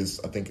like, which is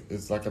I think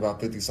it's like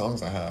about 50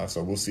 songs I have.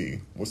 So we'll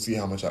see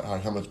how much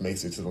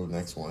makes it to the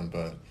next one.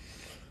 But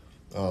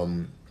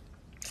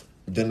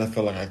then I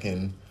feel like I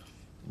can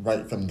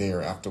write from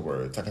there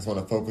afterwards. Like I just want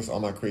to focus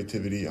all my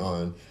creativity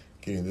on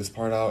getting this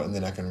part out, and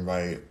then I can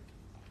write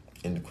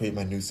and create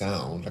my new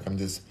sound. Like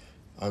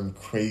I'm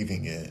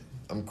craving it.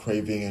 I'm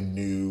craving a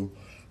new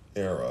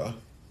era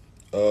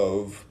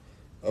of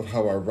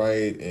how I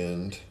write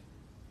and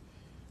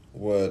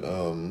what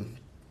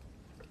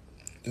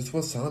just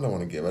what sound I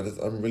want to give.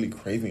 I'm really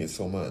craving it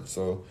so much.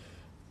 So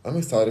I'm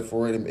excited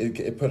for it.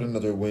 It put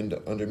another wind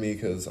under me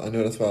because I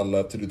know that's what I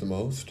love to do the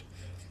most.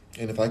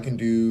 And if I can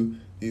do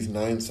these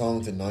 9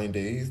 songs in 9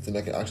 days, then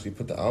I can actually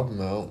put the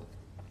album out.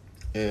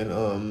 And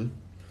on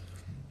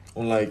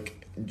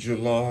like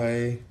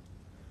July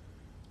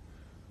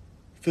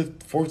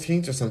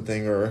 14th or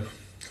something, or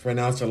right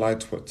now it's July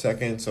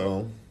 2nd,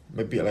 so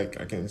maybe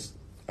like I can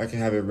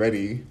have it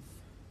ready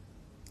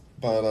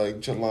by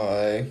like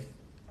July,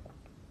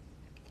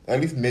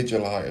 at least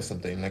mid-July or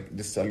something. Like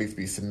this at least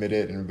be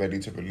submitted and ready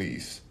to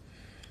release.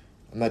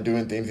 I'm not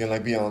doing things in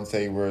like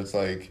Beyonce where it's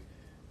like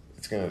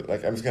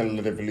I'm just gonna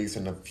let it release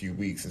in a few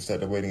weeks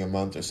instead of waiting a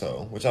month or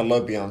so. Which I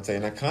love Beyonce,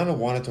 and I kind of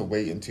wanted to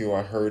wait until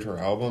I heard her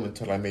album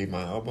until I made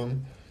my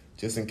album,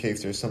 just in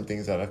case there's some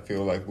things that I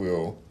feel like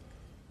will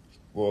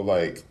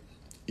like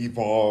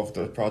evolve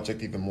the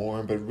project even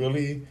more. But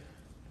really,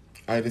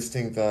 I just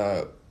think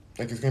that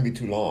like it's gonna be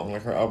too long.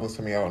 Like her album's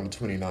coming out on the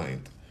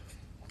 29th,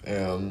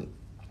 and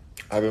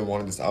I've been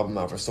wanting this album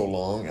out for so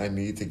long. I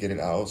need to get it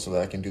out so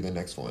that I can do the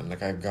next one.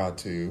 Like I've got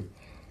to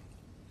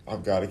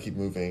keep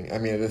moving. I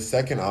mean, the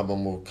second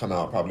album will come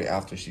out probably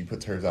after she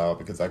puts hers out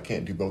because I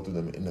can't do both of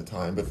them in the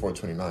time before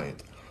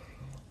 29th.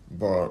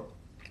 But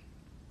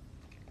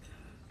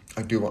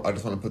I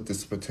just want to put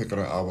this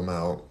particular album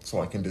out so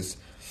I can just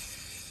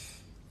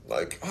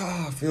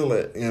feel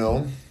it, you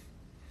know?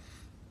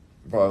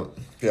 But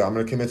yeah, I'm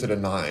going to commit to the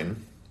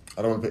 9.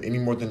 I don't want to put any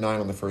more than 9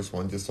 on the first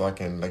one, just so I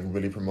can like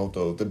really promote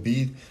those.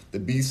 The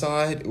B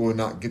side will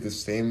not get the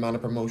same amount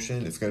of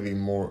promotion. It's gonna be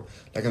more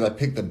like, 'cause I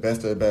picked the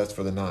best of the best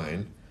for the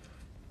 9,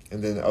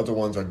 and then the other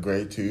ones are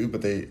great too,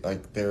 but they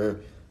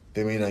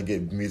may not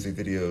get music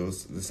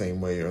videos the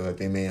same way, or like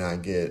they may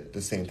not get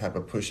the same type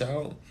of push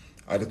out.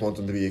 I just want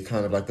them to be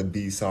kind of like the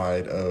B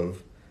side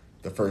of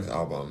the first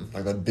album,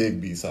 like a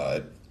big B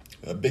side,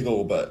 a big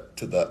old butt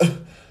to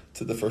the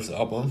to the first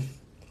album.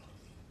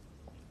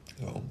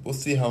 So we'll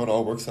see how it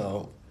all works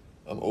out.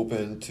 I'm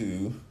open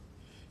to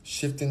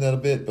shifting that a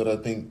bit, but I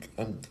think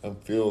I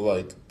feel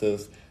like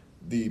the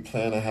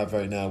plan I have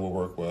right now will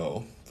work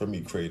well for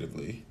me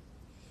creatively,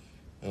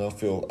 and I'll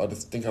feel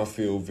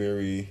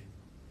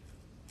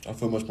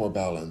much more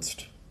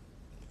balanced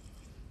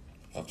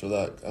after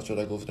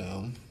that goes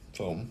down.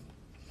 So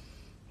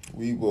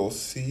we will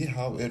see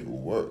how it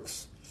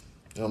works.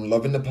 And I'm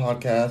loving the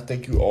podcast.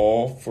 Thank you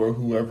all for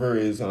whoever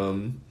is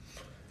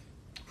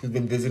who's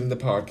been visiting the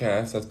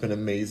podcast. That's been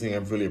amazing.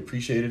 I've really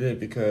appreciated it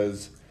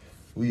because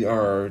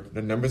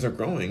the numbers are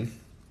growing.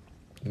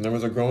 The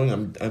numbers are growing.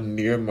 I'm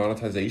near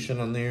monetization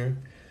on there.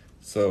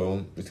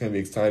 So it's gonna be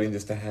exciting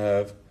just to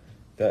have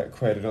that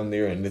credit on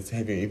there, and it's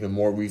having even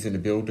more reason to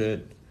build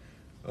it.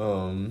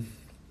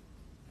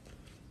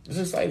 It's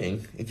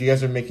exciting. If you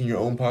guys are making your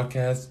own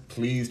podcast,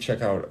 please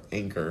check out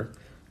Anchor.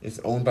 It's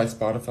owned by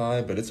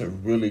Spotify, but it's a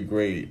really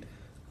great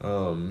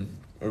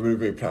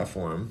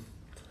platform.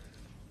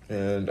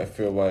 And I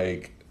feel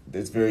like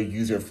it's very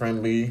user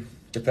friendly.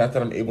 The fact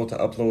that I'm able to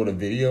upload a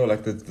video,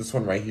 like this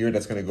one right here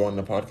that's going to go on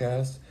the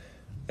podcast,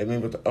 I'm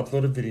able to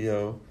upload a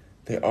video.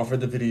 They offer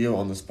the video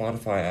on the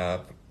Spotify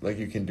app, like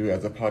you can do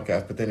as a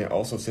podcast, but then it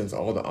also sends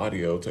all the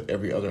audio to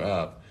every other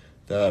app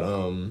that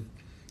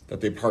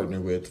they partner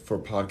with for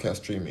podcast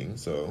streaming.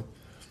 So,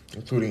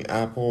 including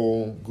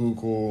Apple,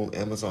 Google,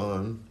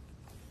 Amazon,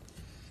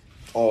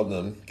 all of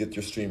them get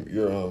your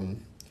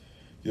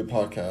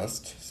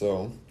podcast.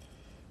 So,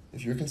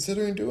 if you're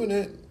considering doing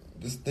it,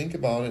 just think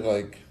about it.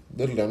 Like,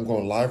 literally, I'm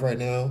going live right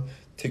now.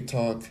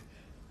 TikTok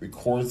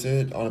records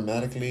it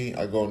automatically.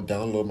 I go and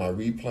download my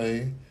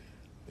replay,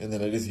 and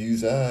then I just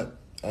use that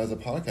as a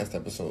podcast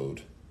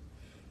episode,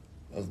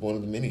 as one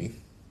of the many.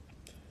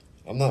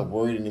 I'm not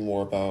worried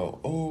anymore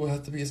about, it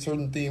has to be a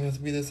certain theme, it has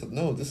to be this.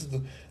 No,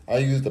 I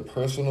use the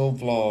personal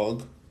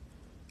vlog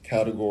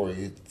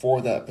category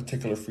for that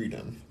particular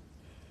freedom.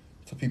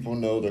 So people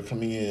know they're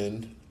coming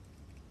in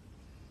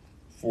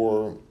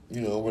for,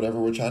 whatever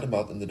we're chatting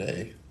about in the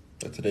day.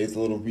 Like today's a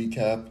little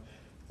recap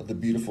of the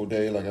beautiful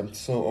day. Like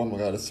oh my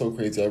God, it's so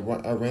crazy. I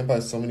ran by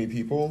so many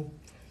people,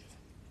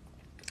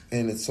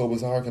 and it's so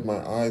bizarre because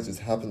my eyes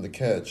just happened to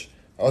catch.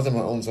 I was in my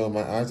own zone.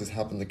 My eyes just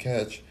happened to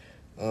catch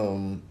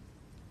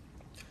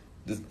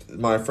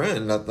my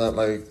friend, that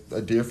like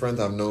a dear friend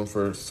I've known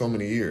for so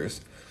many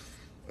years,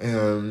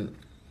 and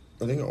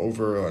I think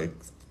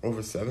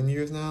over 7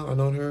 years now I've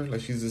known her.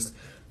 Like she's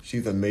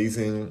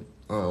amazing.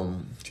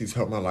 She's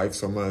helped my life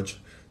so much.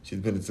 She's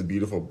been a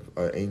beautiful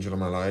angel in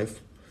my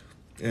life,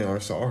 and I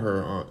saw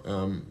her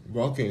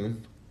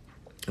walking.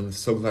 I'm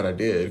so glad I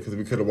did, because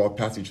we could have walked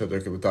past each other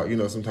without,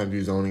 sometimes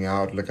you're zoning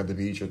out, look at the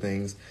beach or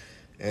things.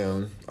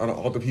 And out of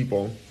all the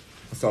people,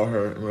 I saw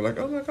her and we're like,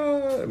 oh my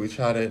God, we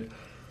chatted.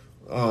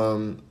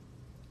 And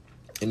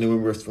then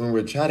when we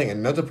were chatting,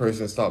 another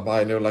person stopped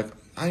by and they were like,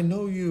 I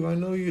know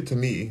you to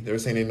me. They were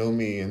saying they know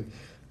me, and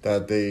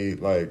that they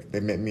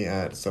met me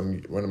at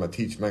one of my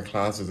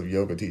classes of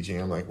yoga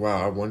teaching. I'm like,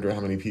 wow, I wonder how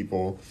many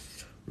people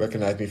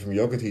recognize me from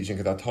yoga teaching,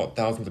 because I taught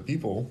thousands of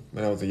people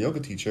when I was a yoga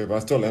teacher, but I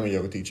still am a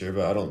yoga teacher,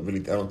 but I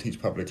don't teach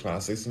public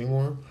classes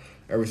anymore.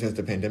 Ever since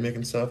the pandemic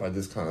and stuff, I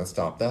just kind of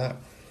stopped that,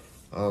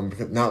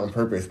 because not on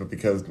purpose, but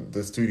because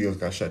the studios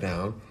got shut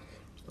down,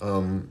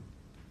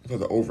 for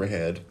the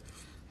overhead.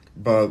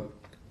 But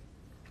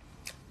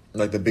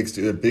like the big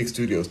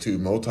studios too,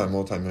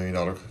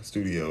 multi-million-dollar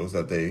studios,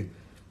 that they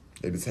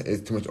just,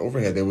 it's too much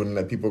overhead. They wouldn't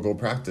let people go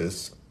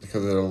practice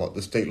because of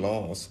the state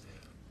laws,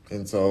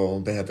 and so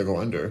they had to go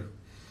under.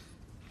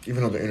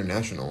 Even though they're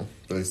international,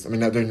 but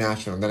they're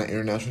national. They're not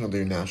international.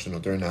 They're national.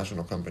 They're a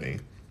national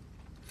company.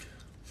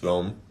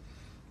 So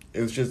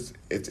it's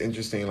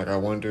interesting. Like, I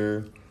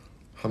wonder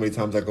how many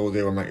times I go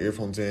there with my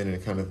earphones in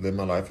and kind of live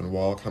my life and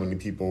walk. How many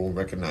people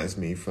recognize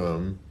me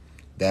from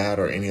that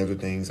or any other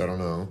things? I don't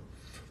know.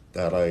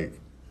 That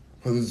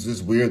because it's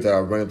just weird that I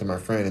run into my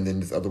friend and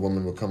then this other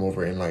woman will come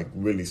over and like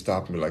really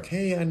stop me, like,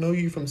 hey, I know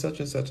you from such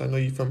and such. I know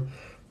you from,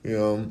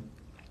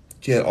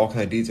 She had all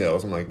kind of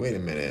details. I'm like, wait a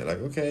minute. Like,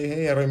 okay,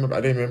 hey, I didn't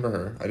remember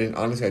her. I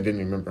didn't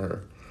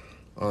remember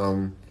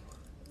her.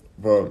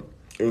 But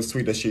it was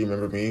sweet that she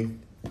remembered me.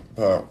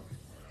 But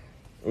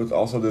it was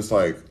also just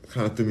like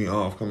kind of threw me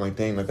off. I'm like,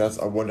 dang,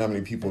 I wonder how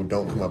many people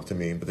don't come up to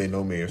me, but they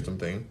know me or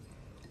something.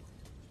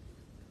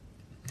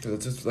 Because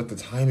it's just like the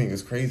timing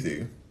is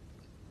crazy,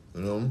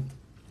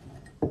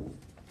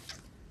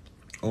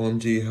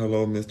 OMG,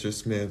 hello, Mr.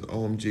 Smith.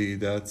 OMG,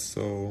 that's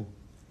so.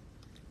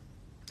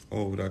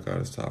 Oh, that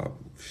gotta stop.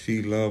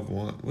 She loved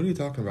one. What are you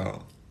talking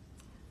about?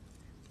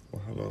 Oh,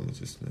 hello,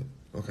 Mr. Smith.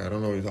 Okay, I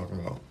don't know what you're talking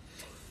about.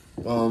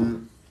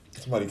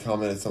 Somebody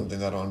commented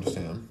something I don't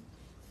understand.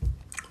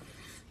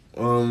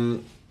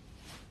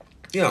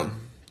 Yeah.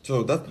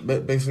 So that's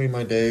basically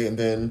my day, and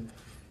then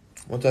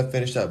once I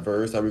finished that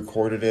verse, I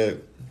recorded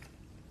it.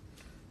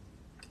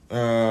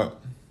 Oh,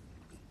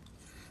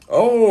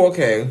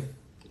 okay.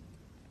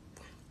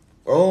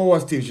 Oh, I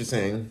see what you're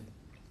saying.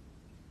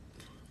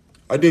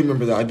 I do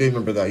remember that. I do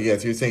remember that.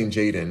 Yes, you're saying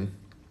Jaden.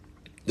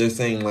 They're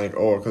saying like,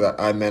 oh, because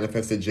I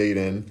manifested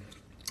Jaden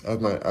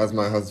as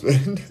my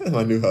husband,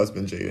 my new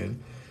husband, Jaden.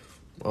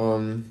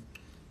 Um,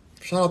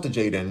 Shout out to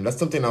Jaden. That's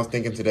something I was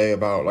thinking today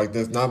about. Like,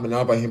 there's not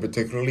about him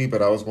particularly,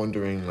 but I was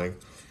wondering like,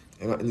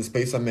 in the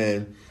space I'm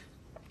in,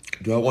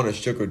 do I want a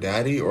sugar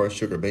daddy or a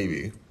sugar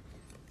baby?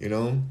 You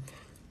know,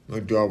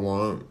 like, do I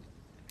want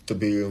to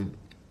be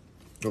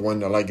the one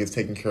that like gets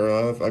taken care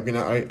of? I mean,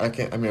 I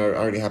can't. I mean, I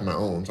already have my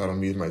own, so I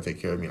don't need somebody to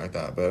take care of me like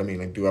that. But I mean,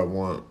 like, do I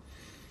want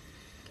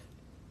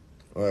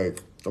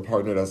like a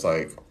partner that's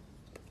like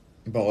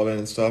balling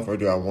and stuff, or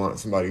do I want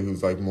somebody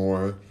who's like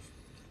more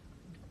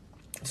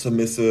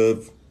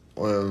submissive,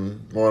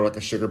 more like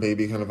a sugar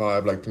baby kind of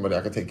vibe, like somebody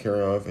I could take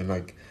care of and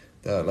like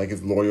that like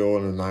is loyal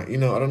and not, I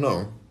don't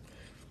know.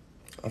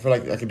 I feel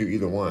like I could do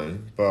either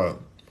one, but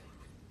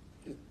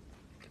I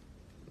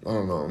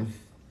don't know.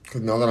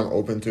 Because now that I'm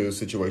open to a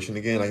situation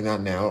again, like not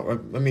now. I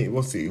mean,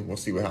 we'll see. We'll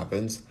see what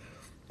happens.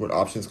 What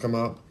options come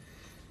up.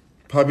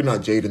 Probably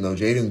not Jaden though.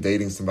 Jaden's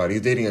dating somebody.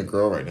 He's dating a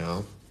girl right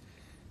now.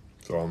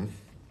 So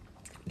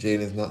Jaden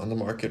is not on the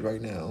market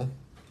right now.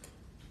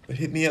 But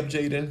hit me up,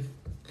 Jaden.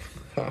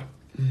 I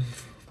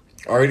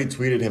already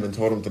tweeted him and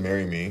told him to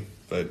marry me,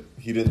 but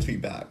he didn't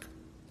tweet back.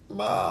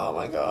 Oh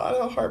my god,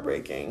 how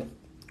heartbreaking.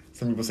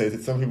 Some people say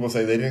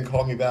they didn't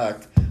call me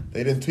back.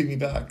 They didn't tweet me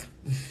back.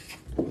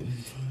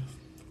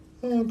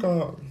 Oh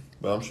god.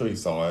 But I'm sure he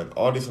saw it.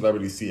 All these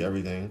celebrities see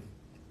everything.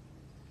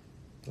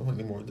 I don't want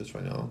any more of this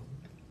right now.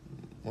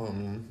 Let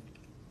me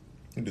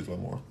do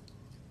one more.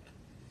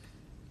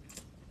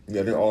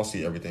 Yeah, they all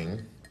see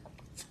everything.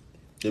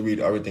 They read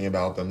everything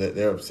about them.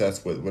 They're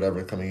obsessed with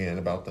whatever's coming in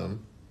about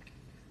them.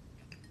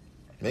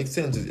 Makes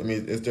sense. I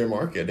mean, it's their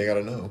market. They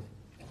gotta know.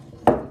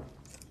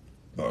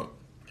 But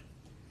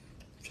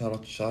shout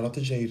out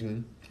to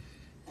Jaden.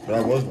 But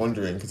I was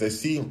wondering because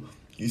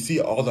you see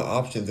all the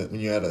options that when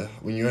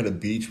you're at a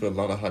beach with a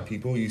lot of hot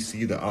people, you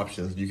see the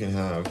options. You can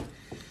have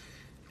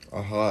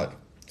a hot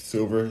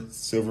silver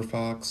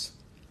fox.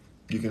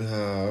 You can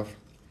have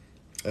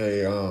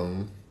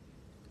a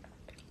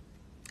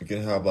you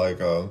can have like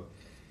a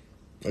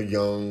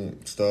young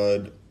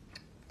stud,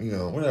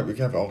 whatever. You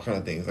can have all kind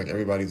of things. Like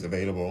everybody's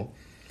available.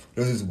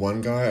 There's this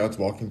one guy I was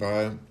walking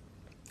by, and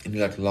he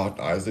like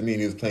locked eyes at me,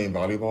 and he was playing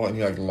volleyball, and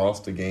he like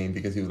lost the game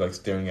because he was like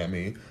staring at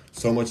me.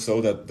 So much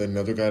so that the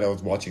another guy that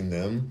was watching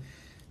them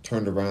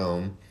turned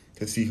around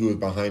to see who was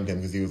behind him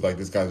because he was like,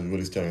 this guy's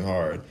really staring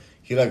hard.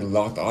 He like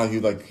locked eyes.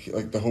 He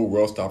like the whole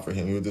world stopped for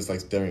him. He was just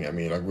like staring at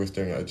me, like we're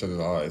staring at each other's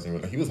eyes,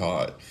 and he was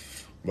hot,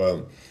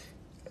 but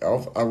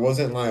I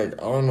wasn't like,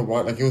 I don't know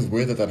why, like it was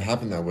weird that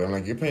happened that way. I'm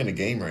like, you're playing a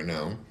game right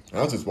now. And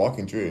I was just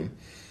walking through,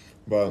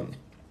 but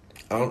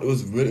it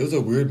was a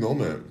weird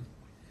moment.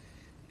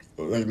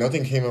 Like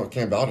nothing came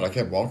about it. I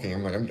kept walking.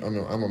 I'm like, I'm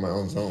on my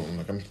own zone.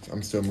 Like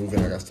I'm still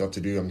moving. I got stuff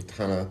to do. I'm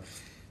kind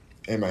of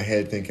in my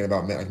head thinking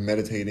about like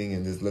meditating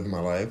and just living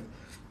my life.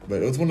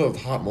 But it was one of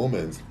those hot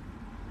moments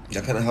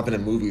that kind of happened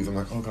in movies. I'm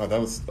like, oh god, it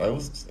was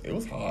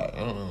hot. I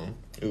don't know.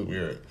 It was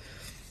weird.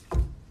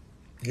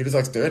 He just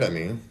like stared at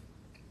me.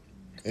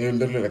 And it was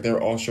literally like they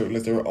were all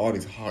shirtless. There were all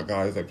these hot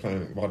guys like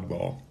playing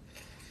volleyball,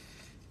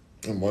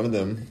 and one of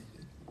them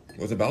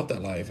was about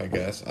that life. I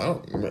guess I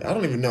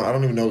don't even know. I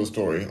don't even know the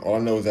story. All I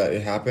know is that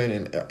it happened,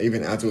 and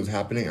even as it was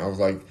happening, I was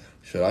like,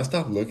 should I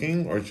stop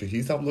looking, or should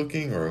he stop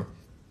looking, or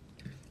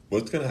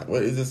what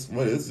is this?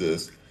 What is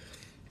this?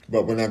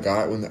 But when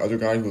the other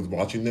guy who was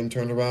watching them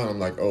turned around, I'm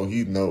like, oh,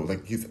 he knows.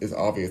 Like it's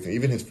obvious. And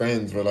even his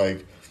friends were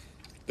like,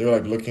 they were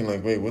like looking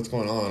like, wait, what's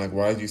going on? Like,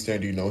 why is he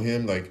staring? Do you know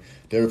him? Like,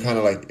 they were kind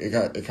of like, it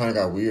kind of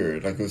got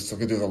weird. Like, it was,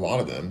 because there's a lot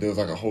of them. There was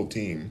like a whole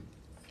team.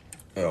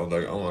 And I was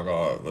like, oh my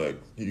god, like,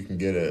 you can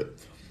get it.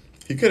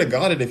 He could have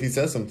got it if he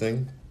said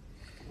something.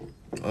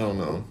 I don't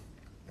know.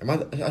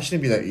 I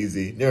shouldn't be that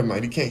easy. Never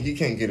mind. He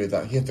can't get it.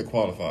 That he has to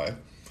qualify.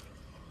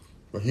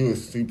 But he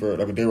was super.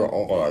 Like they were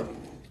all like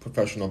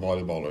professional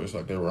volleyballers.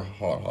 Like they were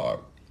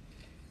hot,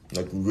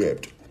 like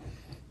ripped.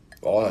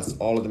 All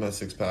of them had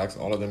six packs.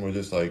 All of them were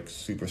just like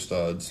super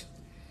studs.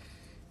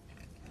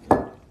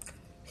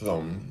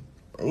 So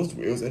it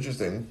was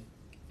interesting.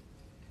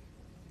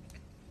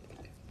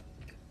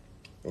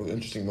 It was an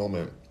interesting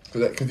moment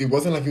because he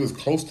wasn't like he was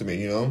close to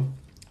me.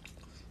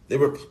 They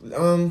were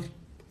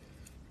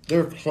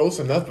close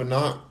enough, but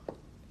not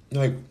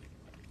like.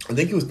 I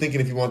think he was thinking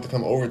if he wanted to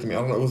come over to me. I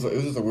don't know. It was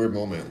just a weird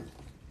moment.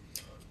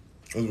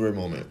 It was a weird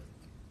moment,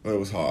 but it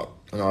was hot,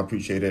 and I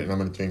appreciate it. And I'm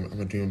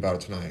gonna dream about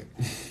it tonight.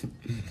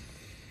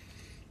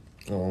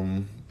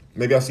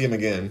 Maybe I'll see him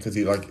again because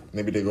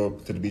maybe they go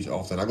to the beach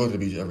often. I go to the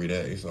beach every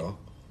day, so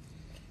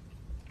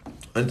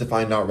I need to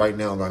find out right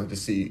now. I need to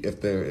see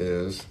if there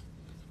is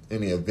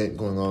any event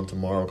going on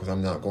tomorrow because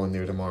I'm not going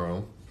there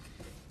tomorrow.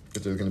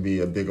 If there's gonna be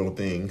a big old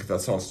thing, because I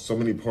saw so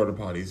many porta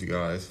potties, you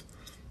guys.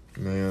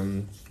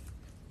 Manhattan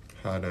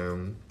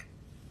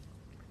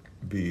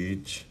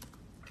Beach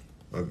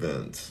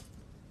events.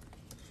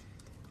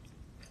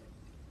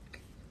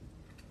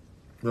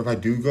 But if I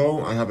do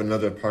go, I have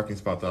another parking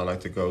spot that I like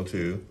to go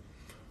to,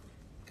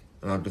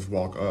 and I'll just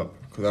walk up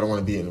because I don't want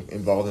to be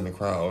involved in the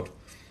crowd.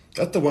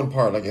 That's the one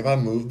part. Like if I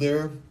move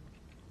there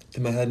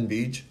to Manhattan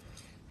Beach,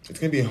 it's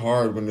gonna be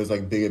hard when there's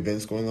like big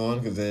events going on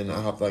because then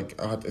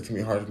it's gonna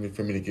be hard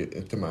for me to get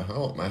into my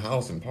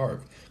house and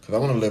park because I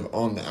want to live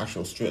on the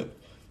actual strip.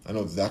 I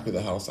know exactly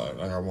the house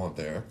I want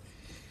there,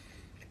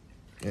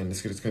 and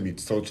it's gonna be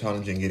so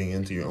challenging getting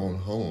into your own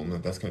home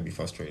that's gonna be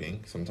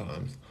frustrating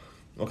sometimes.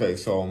 Okay,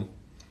 so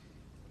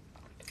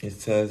it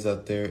says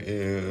that there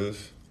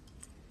is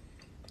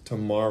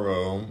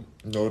tomorrow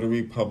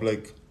Notary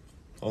Public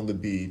on the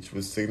beach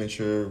with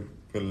signature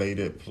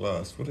related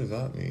plus. What does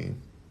that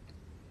mean?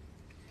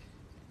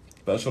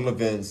 Special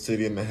events,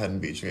 City of Manhattan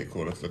Beach. Okay,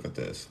 cool. Let's look at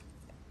this.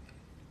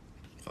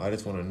 I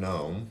just want to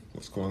know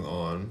what's going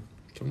on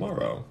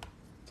tomorrow.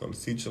 So let's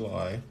see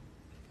July.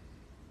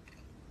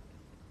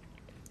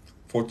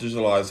 4th of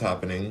July is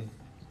happening.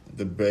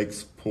 The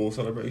Breaks Pool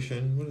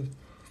celebration. What is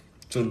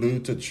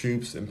Salute to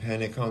Troops and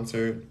Panic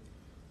concert.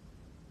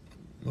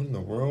 What in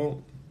the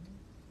world?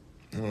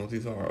 I don't know what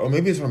these are. Oh,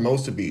 maybe it's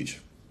Hermosa Beach.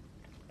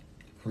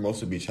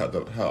 Hermosa Beach had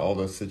all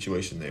the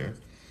situation there.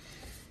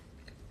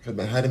 Because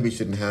Manhattan Beach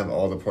didn't have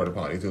all the porta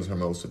potties. It was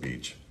Hermosa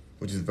Beach,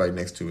 which is right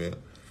next to it.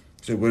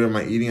 So what am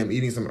I eating? I'm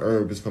eating some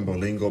herbs from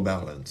Bolingo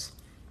Balance.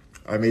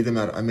 I made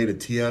a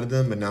tea out of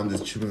them, but now I'm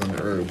just chewing on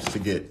the herbs to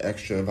get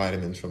extra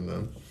vitamins from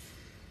them.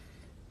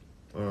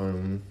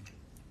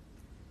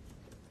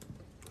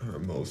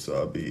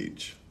 Hermosa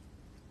Beach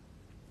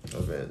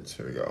events.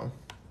 Here we go.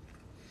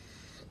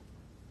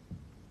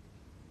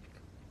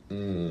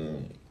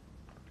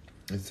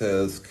 It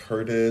says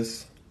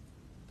Curtis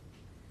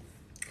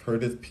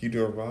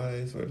Peter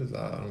Rise. What is that?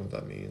 I don't know what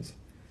that means.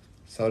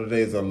 Saturday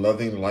is a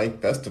Loving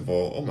Life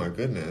Festival. Oh my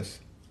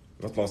goodness.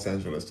 That's Los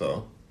Angeles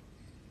though.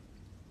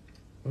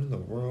 What in the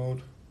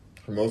world?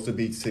 Hermosa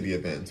Beach City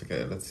events.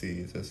 Okay, let's see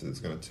if this is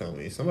gonna tell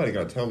me. Somebody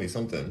gotta tell me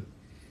something.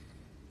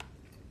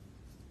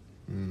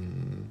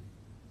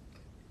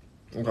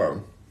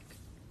 Okay.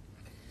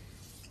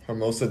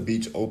 Hermosa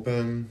Beach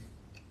Open.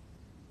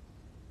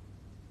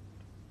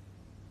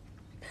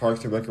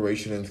 Parks and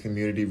Recreation and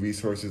Community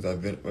Resources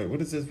event. Wait,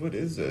 what is this? What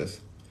is this?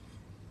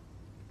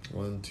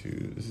 1,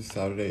 2. This is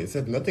Saturday. It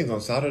said nothing's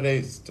on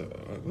Saturdays.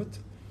 What?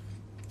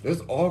 There's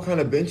all kind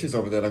of benches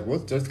over there. Like,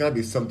 what? There's got to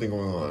be something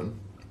going on.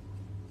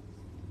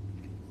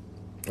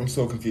 I'm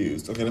so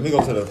confused. Okay, let me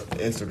go to the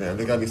Instagram.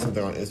 There got to be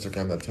something on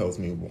Instagram that tells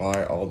me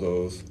why all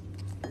those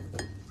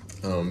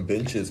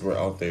benches were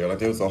out there. Like,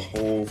 there was a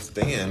whole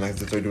stand, like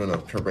if they're doing a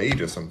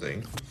parade or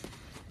something.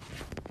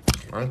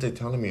 Why aren't they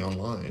telling me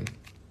online?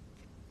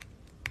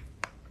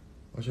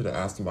 I should have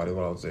asked somebody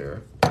while I was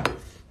there.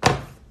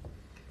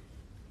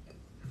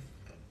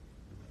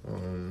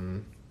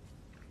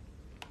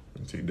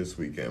 Let's see, this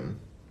weekend.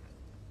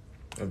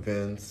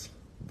 Events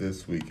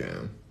this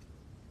weekend.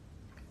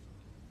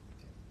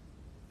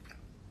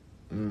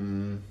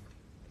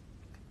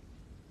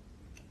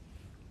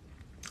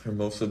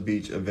 Hermosa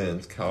Beach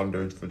events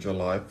calendared for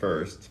July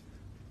 1st.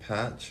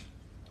 Patch.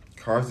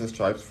 Cars and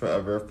Stripes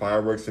Forever.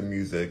 Fireworks and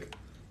music.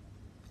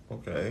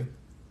 Okay.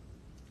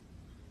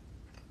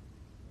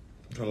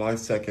 July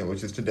 2nd,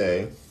 which is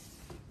today.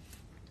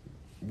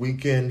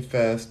 Weekend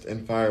Fest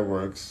and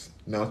Fireworks.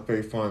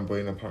 Knott's Farm,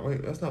 Buena Park.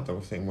 Wait, that's not the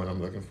same one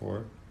I'm looking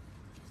for.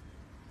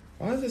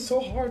 Why is it so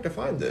hard to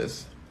find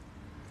this?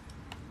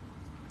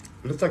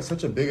 It looks like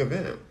such a big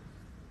event.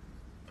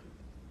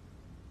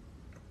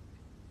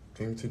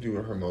 Thing to do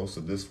with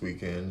Hermosa this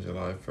weekend,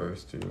 July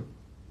 1st too.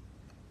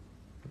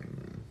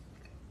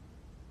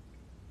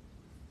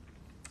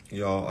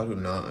 Y'all, I do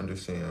not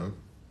understand.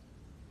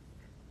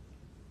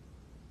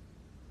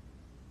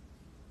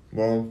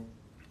 Well,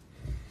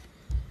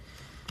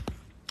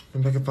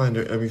 if I can find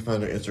her, let me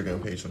find her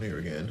Instagram page on here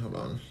again. Hold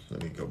on,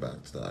 let me go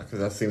back to that because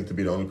that seems to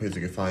be the only place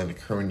you can find the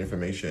current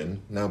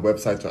information. Now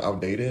websites are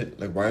outdated.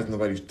 Like, why is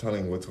nobody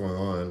telling what's going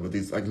on with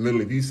these? Like,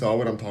 literally, if you saw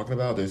what I'm talking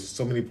about, there's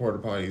so many porta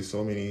potties,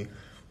 so many,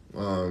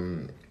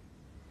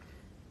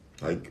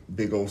 like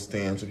big old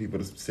stands for people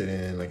to sit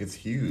in. Like, it's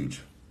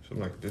huge. So I'm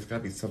like, there's got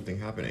to be something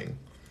happening.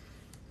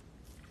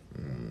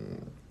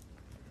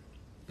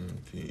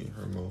 Okay,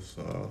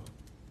 Hermosa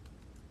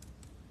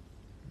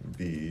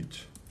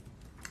Beach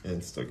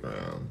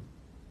Instagram.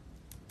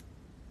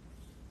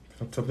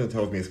 Something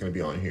tells me it's going to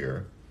be on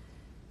here.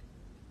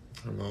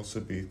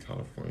 Hermosa Beach,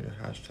 California.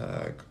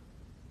 Hashtag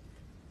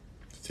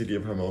City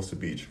of Hermosa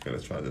Beach. Okay,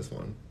 let's try this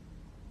one.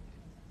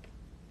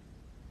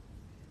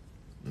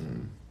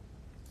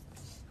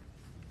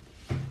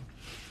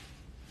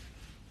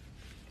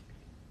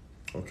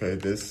 Okay,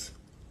 this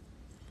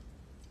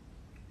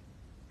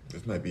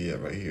might be it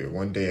right here.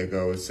 One day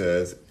ago, it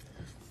says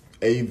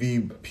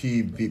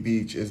AVP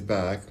Beach is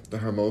back. The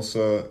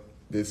Hermosa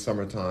this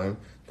summertime.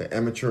 The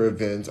amateur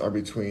events are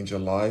between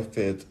July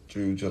 5th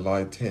through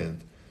July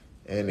 10th.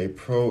 and a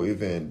pro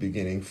event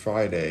beginning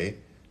Friday,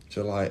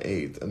 July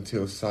 8th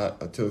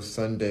until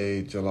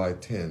Sunday, July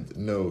 10th.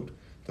 Note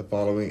the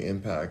following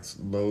impacts.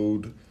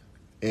 Load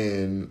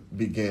in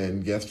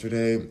began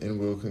yesterday and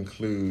will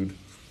conclude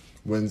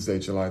Wednesday,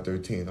 July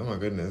 13th. Oh my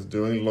goodness.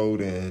 During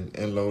load in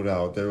and load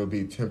out, there will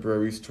be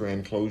temporary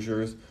strand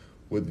closures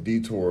with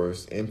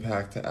detours,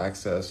 impact to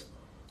access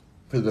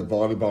to the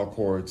volleyball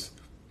courts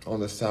on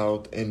the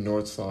south and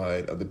north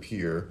side of the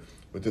pier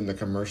within the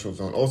commercial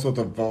zone. Also,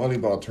 the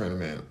volleyball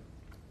tournament.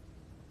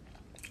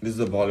 This is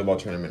a volleyball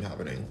tournament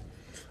happening.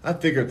 I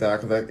figured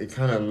that because it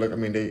kind of looked, I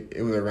mean,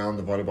 it was around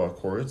the volleyball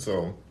court,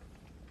 so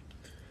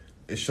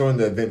it's showing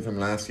the event from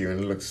last year,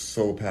 and it looks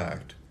so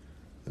packed.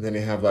 And then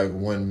they have like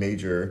one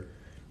major.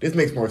 This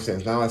makes more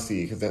sense now. I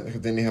see because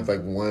then they have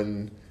like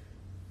one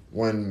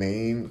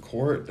main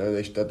court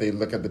that they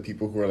look at the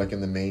people who are like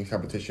in the main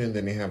competition.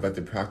 Then they have like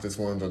the practice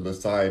ones or the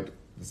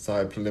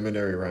side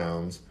preliminary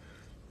rounds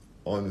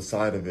on the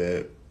side of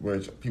it,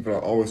 which people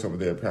are always over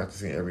there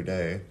practicing every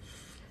day.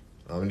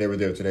 And they were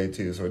there today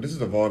too. So this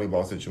is a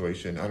volleyball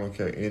situation. I don't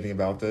care anything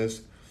about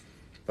this,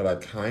 but I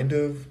kind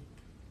of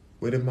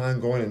wouldn't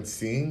mind going and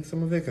seeing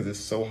some of it because it's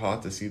so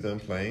hot to see them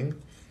playing.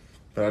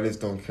 But I just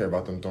don't care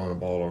about them throwing a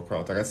ball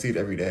across. Like I see it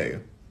every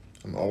day.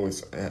 I'm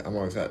always there,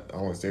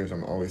 so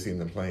I'm always seeing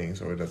them playing.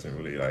 So it doesn't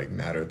really like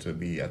matter to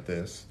be at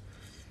this.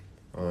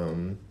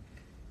 Will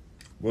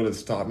it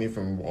stop me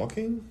from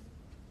walking?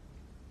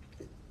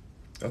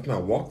 That's my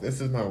walk.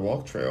 This is my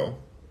walk trail.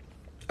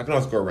 I can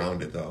always go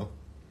around it though.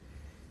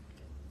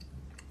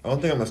 I don't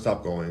think I'm gonna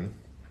stop going.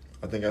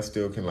 I think I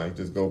still can like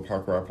just go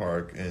park where I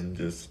park and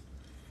just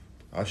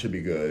I should be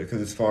good because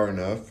it's far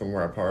enough from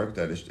where I park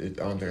that I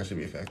don't think I should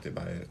be affected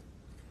by it.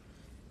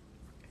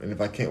 And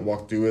if I can't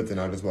walk through it, then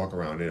I'll just walk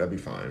around it. I'll be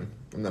fine.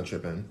 I'm not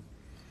tripping.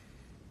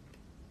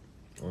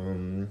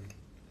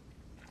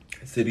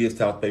 City of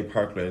South Bay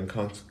Parkland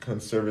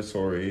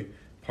Conservatory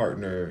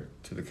partner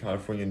to the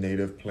California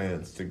native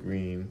plants to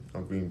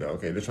Greenbelt.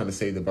 Okay, they're trying to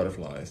save the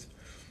butterflies.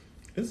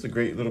 This is a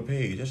great little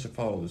page. I should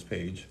follow this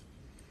page.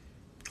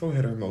 Go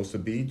ahead, Hermosa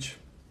Beach.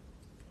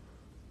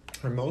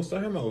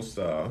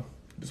 Hermosa.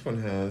 This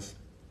one has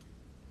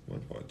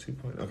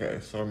 1.2. Okay,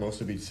 so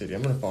Hermosa Beach City.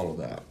 I'm gonna follow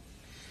that.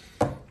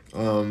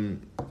 Oh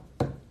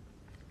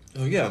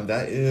yeah,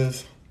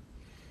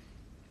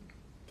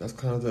 that's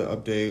kind of the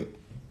update.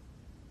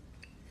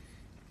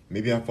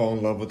 Maybe I fall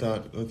in love with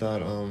that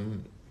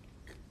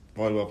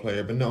volleyball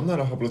player, but no, I'm not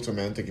a hopeless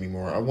romantic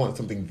anymore. I want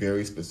something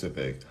very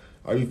specific.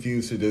 I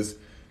refuse to just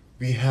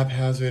be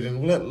haphazard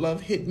and let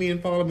love hit me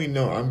and follow me.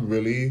 No, I'm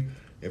really,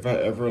 if I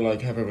ever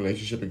like have a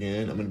relationship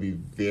again, I'm gonna be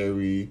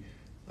very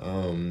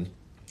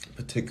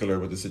particular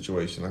with the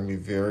situation. I'm gonna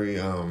be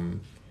very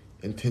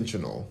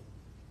intentional,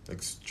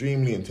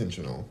 extremely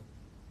intentional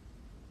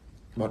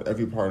about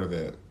every part of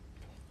it.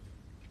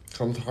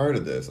 I'm tired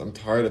of this. I'm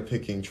tired of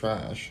picking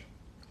trash.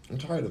 I'm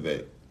tired of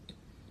it.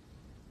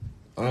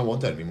 I don't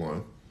want that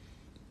anymore.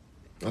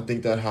 I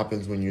think that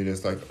happens when you're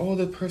just like, oh,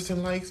 the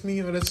person likes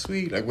me, oh, that's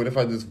sweet. Like, what if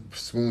I just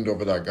swooned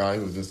over that guy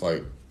who was just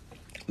like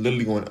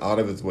literally going out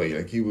of his way?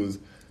 Like, he was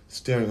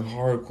staring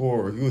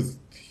hardcore.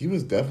 He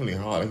was definitely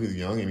hot. Like, he was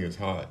young and he was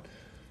hot.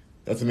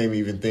 That's what made me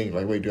even think,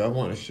 like, wait, do I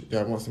want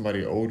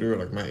somebody older,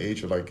 like my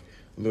age, or like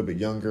a little bit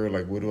younger?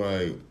 Like, what do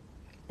I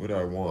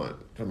want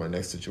for my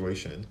next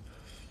situation?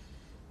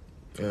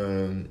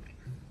 I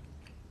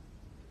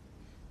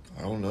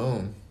don't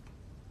know.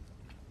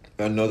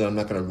 I know that I'm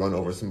not gonna run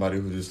over somebody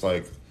who just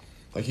like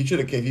he should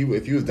have came.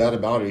 If he was that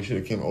about it, he should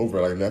have came over.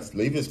 Like,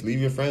 leave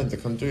your friends to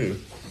come through.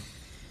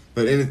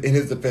 But in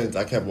his defense,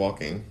 I kept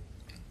walking.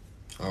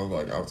 I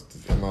was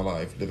in my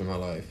life, living my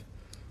life.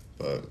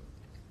 But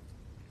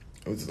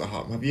it was just a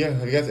hot. Have you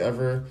guys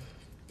ever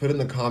put in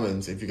the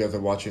comments if you guys are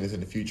watching this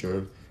in the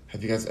future?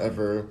 Have you guys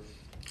ever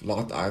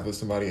locked eyes with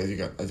somebody as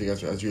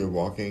you were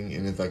walking,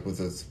 and it's like was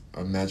this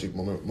a magic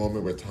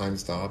moment where time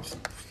stops?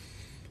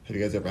 Have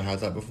you guys ever had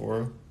that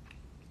before?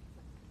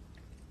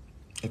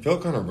 It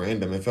felt kind of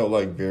random. It felt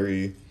like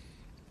very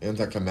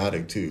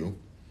anticlimactic too.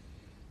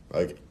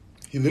 Like,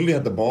 he literally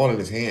had the ball in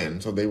his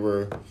hand, so they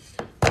were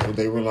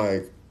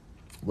like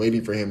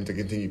waiting for him to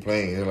continue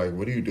playing. They're like,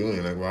 "What are you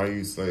doing? Like, why are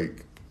you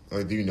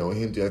like do you know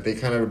him?" Like, they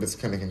kind of were just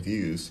kind of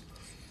confused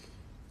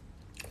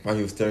why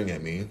he was staring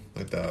at me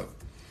like that.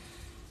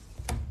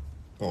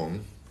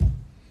 Boom.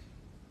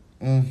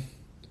 Who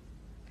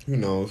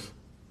knows?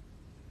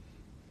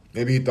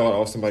 Maybe he thought I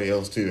was somebody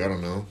else too. I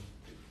don't know.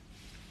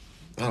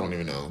 I don't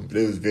even know. But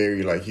it was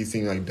very, like, he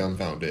seemed like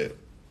dumbfounded.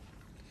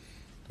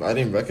 But I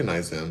didn't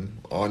recognize him.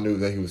 All I knew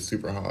that he was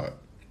super hot.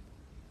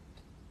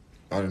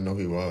 I didn't know who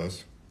he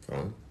was.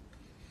 So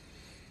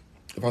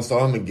if I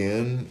saw him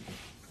again,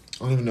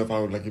 I don't even know if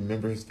I would, like,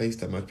 remember his face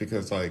that much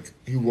because, like,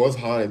 he was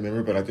hot, I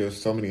remember, but like, there's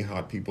so many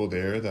hot people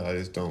there that I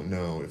just don't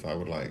know if I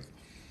would, like,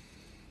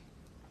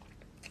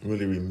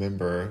 really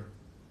remember.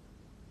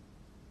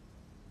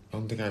 I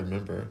don't think I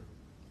remember.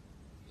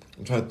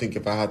 I'm trying to think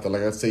if I had to,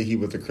 like, let's say he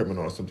was a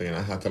criminal or something and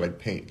I had to, like,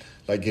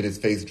 get his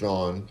face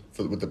drawn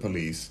with the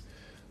police.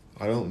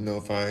 I don't know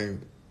if I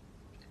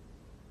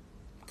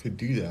could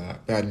do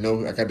that. But I know,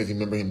 like, I just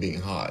remember him being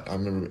hot. I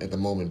remember at the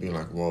moment being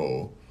like,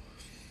 whoa.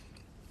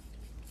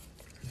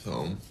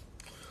 So,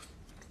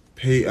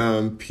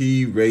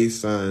 P. Ray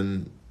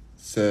Sun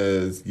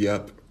says,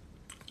 yep.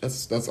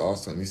 That's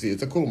awesome. You see,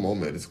 it's a cool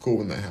moment. It's cool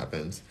when that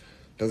happens.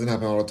 Doesn't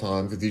happen all the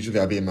time because usually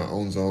I'll be in my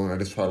own zone. I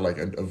just try to like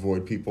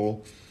avoid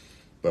people.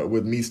 But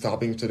with me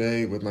stopping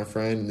today with my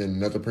friend and then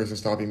another person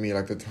stopping me,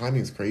 like the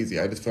timing's crazy.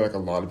 I just feel like a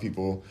lot of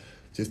people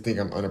just think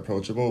I'm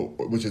unapproachable,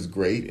 which is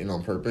great and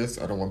on purpose.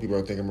 I don't want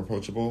people to think I'm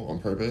approachable on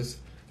purpose.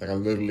 Like I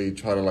literally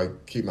try to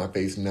like keep my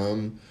face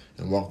numb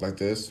and walk like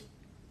this.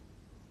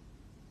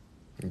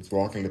 It's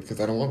walking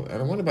because I don't want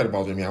anybody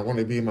bothering me. I want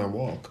to be in my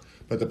walk.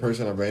 But the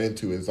person I ran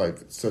into is like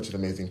such an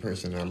amazing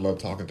person. And I love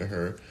talking to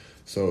her.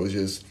 So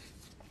it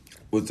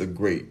was a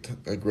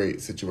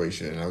great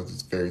situation. I was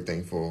just very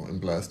thankful and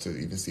blessed to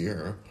even see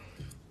her.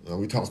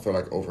 We talked for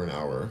like over an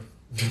hour.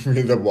 We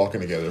ended up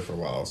walking together for a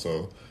while.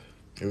 So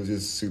it was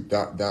just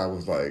that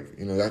was like,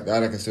 you know,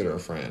 that I consider a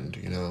friend,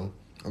 you know.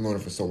 I've known her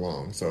for so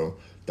long. So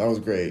that was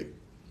great.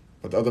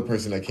 But the other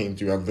person that came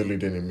through, I literally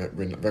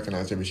didn't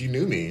recognize her, but she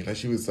knew me. Like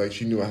she was like,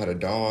 she knew I had a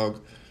dog.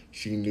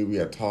 She knew we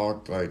had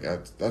talked. Like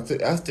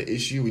that's the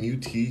issue when you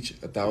teach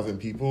 1,000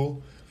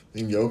 people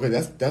in yoga.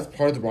 That's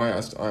part of why I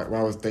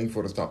was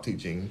thankful to stop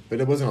teaching.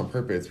 But it wasn't on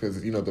purpose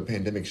because you know the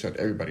pandemic shut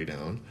everybody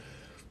down.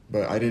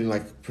 But I didn't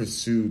like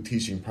pursue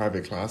teaching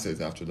private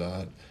classes after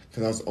that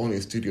because I was only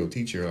a studio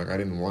teacher. Like I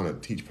didn't want to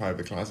teach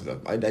private classes.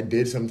 I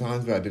did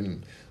sometimes, but I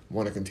didn't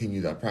want to continue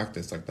that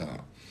practice like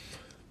that.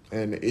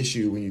 And the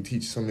issue when you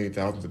teach so many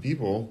thousands of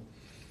people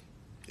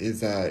is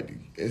that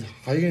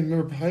how you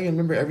gonna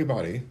remember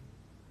everybody?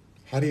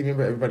 How do you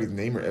remember everybody's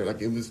name? Or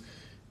like it was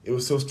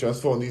so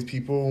stressful. And these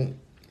people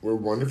were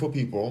wonderful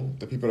people.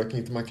 The people that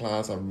came to my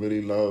class, I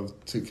really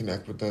loved to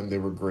connect with them. They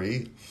were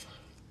great.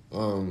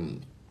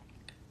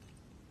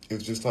 It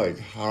was just like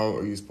how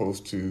are you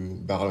supposed to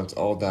balance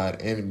all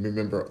that and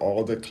remember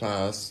all the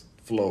class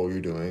flow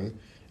you're doing,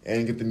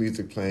 and get the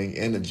music playing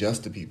and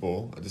adjust to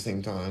people at the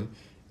same time,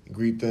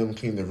 greet them,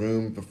 clean the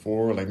room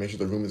before, like make sure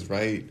the room is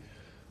right,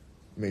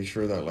 make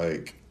sure that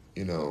like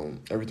you know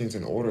everything's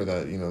in order,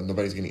 that you know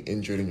nobody's getting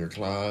injured in your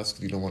class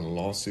because you don't want a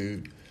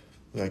lawsuit.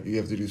 Like you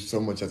have to do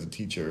so much as a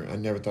teacher. I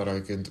never thought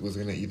was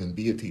gonna even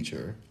be a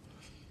teacher,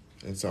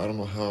 and so I don't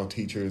know how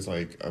teachers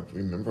like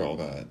remember all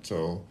that.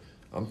 So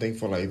I'm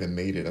thankful I even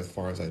made it as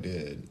far as I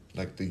did.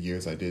 Like the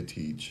years I did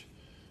teach,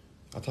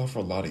 I taught for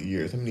a lot of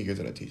years. How many years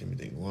did I teach? Let me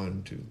think.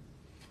 1, 2.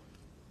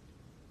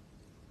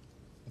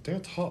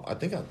 I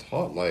think I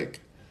taught like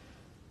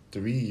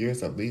 3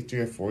 years, at least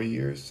 3 or 4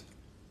 years.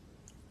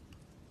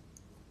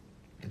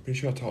 I'm pretty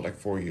sure I taught like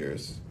 4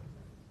 years.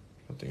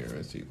 I think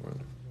I see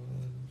one.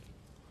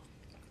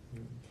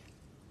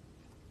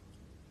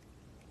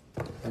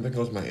 I think it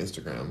was my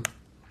Instagram.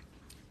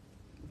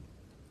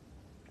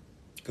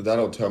 Because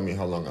that'll tell me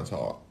how long I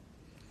taught.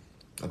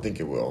 I think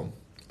it will.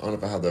 I don't know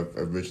if I have the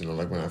original,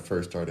 like when I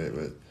first started,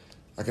 but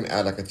I can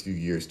add like a few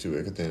years to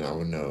it, because then I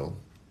would know.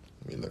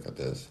 Let me look at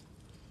this.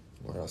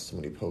 Why got so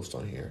many posts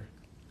on here?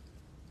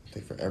 It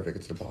take forever to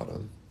get to the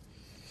bottom.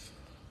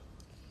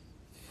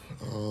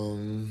 How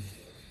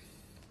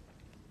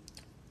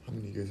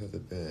many years has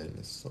it been?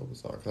 It's so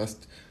bizarre. Cause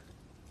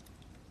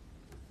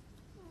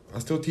I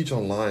still teach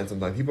online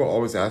sometimes. People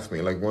always ask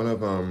me, like one of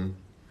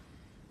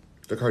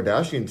the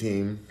Kardashian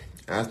team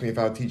asked me if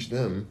I would teach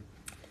them,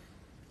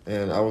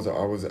 and I was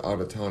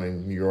out of town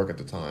in New York at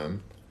the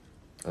time,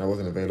 and I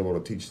wasn't available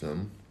to teach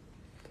them.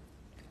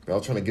 But I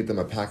was trying to get them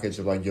a package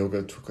of like yoga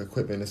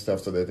equipment and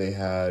stuff so that they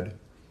had,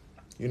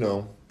 you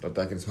know, that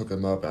I could just hook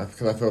them up.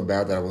 Because I felt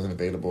bad that I wasn't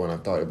available, and I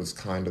thought it was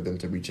kind of them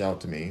to reach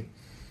out to me.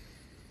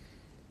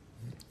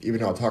 Even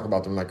though I talk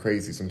about them like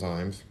crazy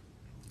sometimes,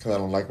 because I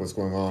don't like what's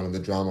going on in the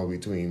drama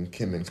between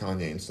Kim and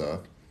Kanye and stuff.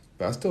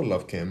 But I still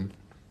love Kim.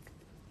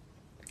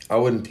 I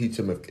wouldn't teach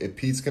them if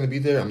Pete's going to be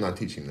there. I'm not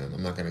teaching them.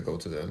 I'm not going to go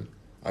to them.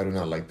 I do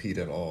not like Pete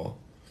at all.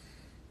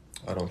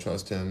 I don't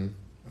trust him.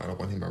 I don't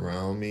want him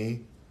around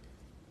me.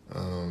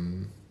 I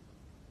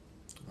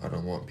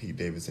don't want Pete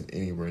Davidson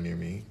anywhere near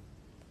me.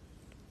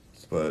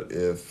 But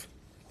if...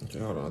 Okay,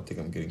 hold on. I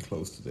think I'm getting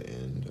close to the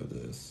end of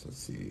this.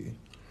 Let's see.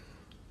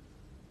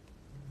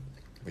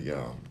 But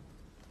yeah.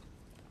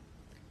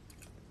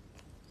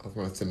 I was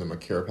going to send them a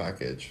care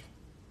package.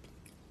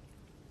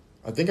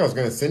 I think I was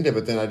going to send it,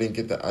 but then I didn't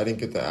get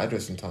the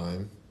address in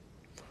time.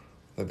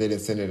 Like they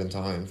didn't send it in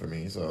time for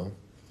me, so...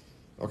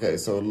 Okay,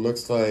 so it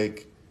looks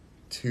like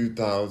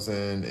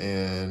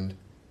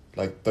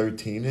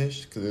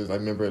 2013-ish, because I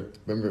remember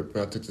when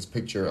I took this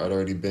picture, I'd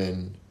already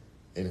been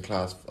in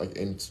class, like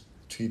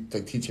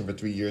teaching for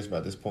 3 years by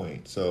this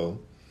point. So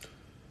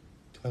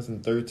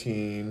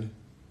 2013,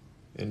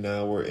 and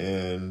now we're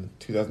in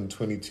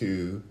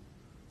 2022.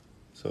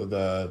 So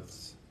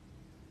that's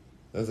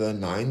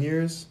 9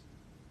 years.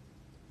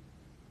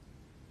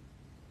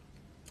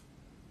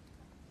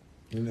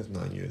 I think that's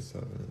 9 years,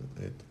 7,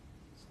 8.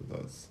 So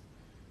that's...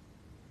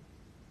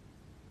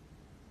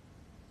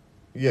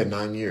 Yeah,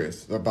 9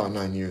 years. About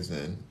 9 years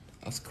then.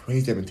 That's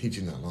crazy. I've been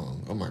teaching that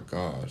long. Oh my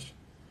gosh.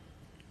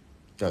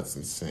 That's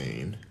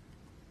insane.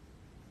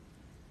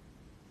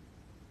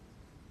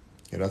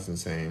 Yeah, that's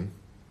insane.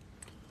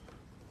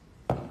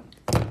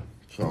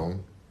 So,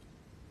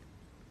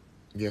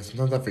 yeah,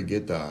 sometimes I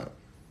forget that.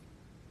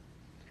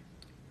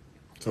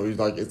 So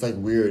it's like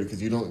weird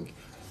because you don't.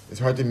 It's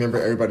hard to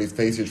remember everybody's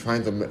face. You're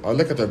trying to. I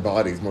look at their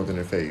bodies more than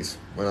their face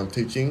when I'm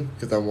teaching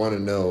because I want to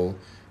know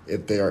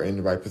if they are in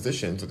the right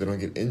position so they don't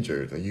get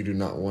injured. Like you do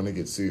not want to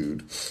get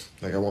sued.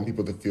 Like I want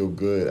people to feel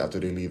good after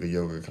they leave a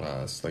yoga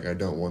class. Like I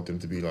don't want them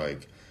to be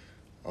like,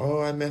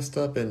 oh, I messed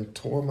up and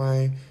tore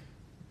my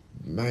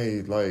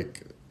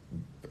like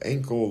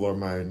ankle or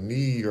my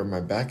knee or my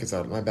back is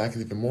out. My back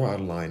is even more out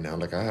of line now.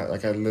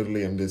 I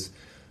literally am just.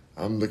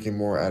 I'm looking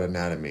more at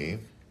anatomy.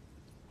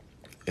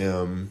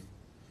 Um,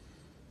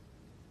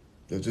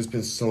 there's just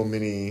been so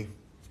many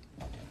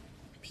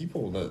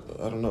people that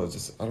I don't know. It's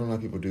just I don't know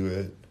how people do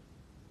it.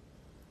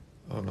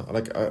 I don't know.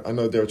 Like I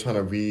know they were trying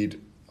to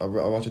read. I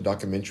watched a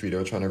documentary. They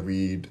were trying to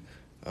read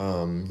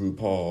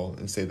RuPaul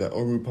and say that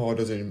RuPaul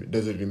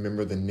doesn't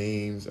remember the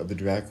names of the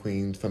drag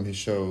queens from his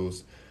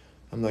shows.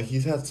 I'm like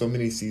he's had so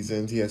many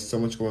seasons. He has so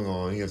much going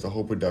on. He has a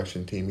whole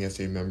production team. He has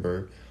to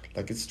remember.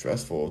 Like it's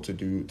stressful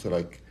to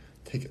like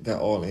take that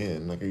all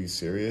in. Like are you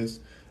serious?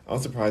 I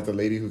was surprised the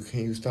lady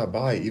who stopped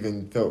by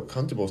even felt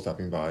comfortable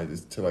stopping by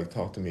just to like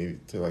talk to me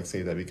to like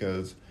say that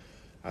because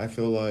I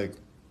feel like,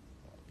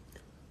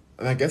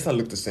 and I guess I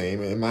look the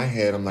same. In my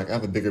head, I'm like, I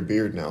have a bigger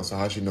beard now, so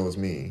how she know it's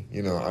me?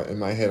 You know, in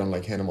my head, I'm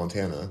like Hannah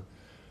Montana.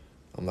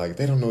 I'm like,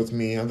 they don't know it's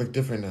me. I look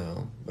different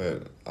now,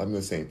 but I'm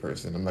the same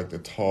person. I'm like the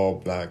tall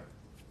black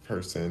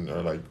person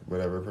or like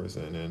whatever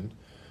person, and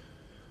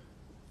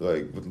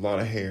like with a lot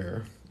of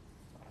hair,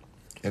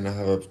 and I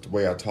have a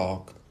way I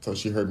talk. So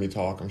she heard me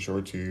talk, I'm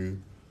sure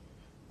too.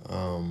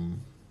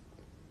 Um,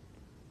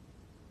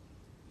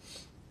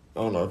 I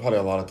don't know, probably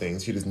a lot of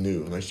things. She just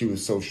knew, like she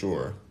was so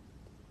sure.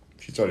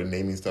 She started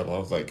naming stuff. I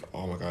was like,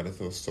 oh my god, it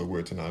feels so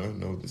weird tonight. I don't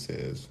know what this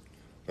is.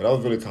 But I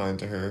was really kind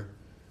to her.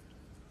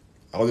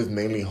 I was just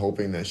mainly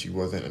hoping that she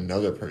wasn't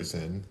another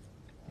person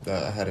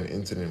that I had an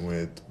incident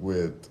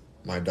with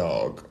my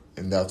dog.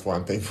 And that's why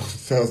I'm thankful.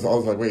 So I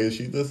was like, wait, is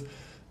she this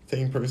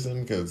same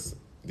person? Because,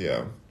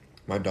 yeah,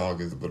 my dog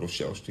is a little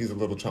shell. He's a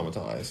little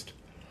traumatized.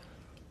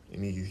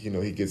 And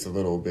he gets a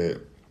little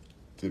bit,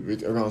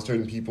 around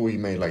certain people, he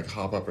may like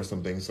hop up or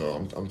something.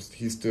 So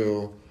he's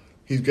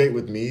great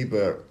with me,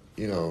 but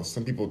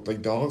some people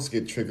like dogs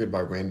get triggered by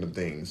random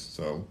things.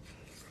 So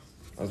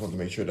I just wanted to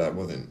make sure that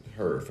wasn't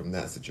her from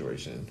that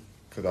situation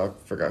because I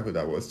forgot who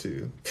that was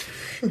too.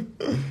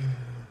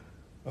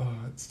 Oh,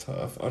 it's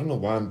tough. I don't know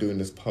why I'm doing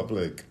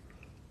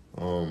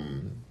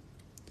um,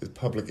 this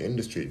public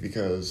industry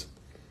because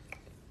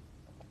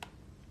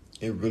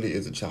it really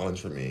is a challenge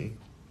for me.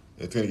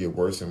 It's gonna get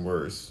worse and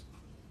worse.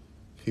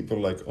 People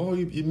are like, oh,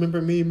 you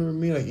remember me? Remember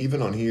me? Like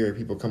even on here,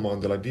 people come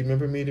on. They're like, do you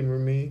remember me? Do you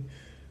remember me?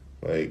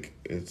 Like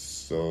it's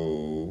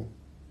so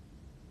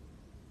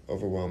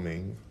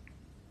overwhelming.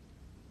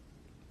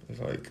 It's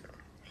like,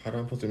 how am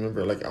I supposed to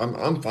remember? Like,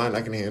 I'm fine,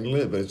 I can handle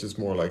it, but it's just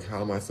more like,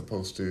 how am I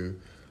supposed to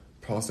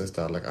process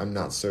that? Like, I'm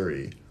not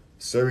Surrey.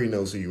 Surrey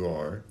knows who you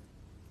are,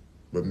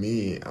 but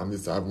me, I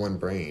have one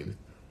brain.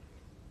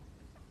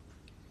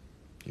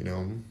 You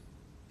know,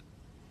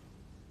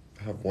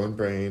 I have one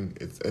brain.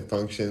 It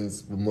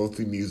functions with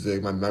mostly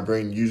music. My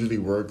brain usually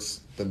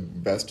works the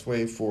best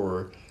way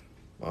for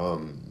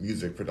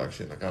music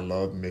production. Like, I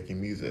love making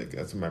music.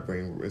 That's what my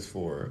brain is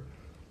for.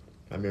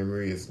 My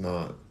memory is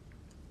not.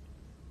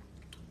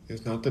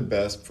 It's not the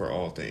best for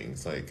all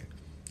things. Like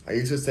I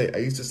used to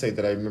say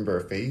that I remember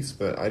her face,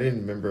 but I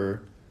didn't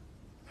remember.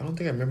 I don't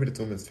think I remember this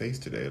woman's face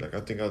today. Like I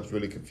think I was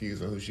really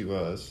confused on who she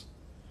was,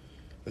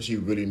 but she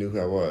really knew who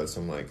I was. So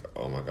I'm like,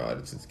 oh my god,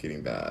 it's just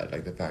getting bad.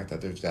 Like the fact that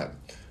there's that.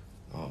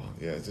 Oh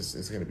yeah,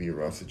 it's gonna be a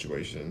rough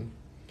situation,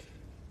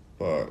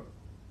 but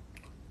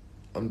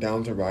I'm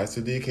down to rise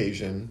to the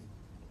occasion.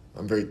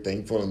 I'm very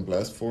thankful and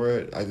blessed for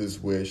it. I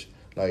just wish,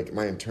 like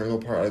my internal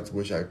part,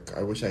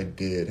 I wish I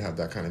did have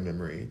that kind of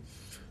memory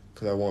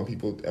because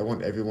I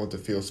want everyone to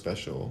feel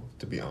special,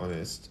 to be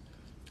honest.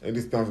 At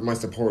least my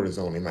supporters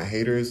only. My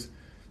haters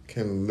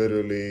can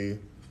literally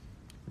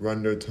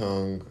run their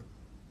tongue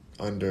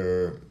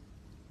under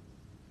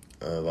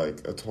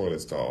like a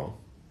toilet stall,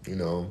 you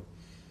know?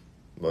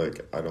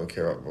 Like, I don't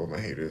care what my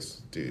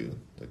haters do.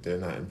 Like, they're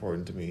not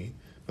important to me.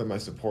 But my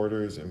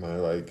supporters and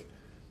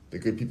the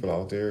good people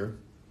out there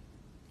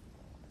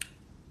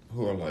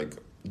who are like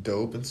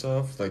dope and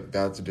stuff, like,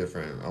 that's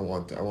different. I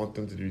want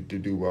them to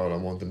do well. I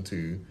want them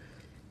to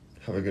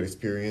have a good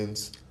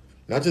experience.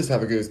 Not just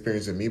have a good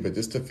experience with me, but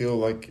just to feel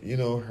like,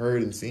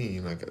 heard and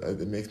seen. Like,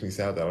 it makes me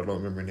sad that I don't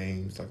remember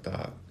names like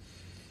that.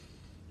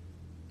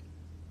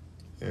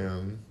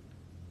 And,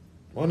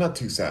 well, not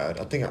too sad.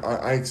 I think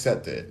I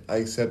accept it. I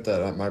accept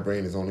that my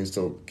brain is only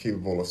so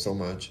capable of so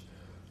much.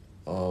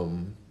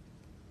 Um,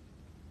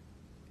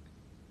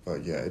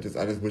 but yeah, I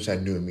just wish I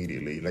knew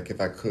immediately. Like, if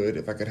I could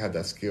have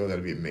that skill,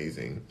 that'd be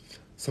amazing.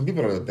 Some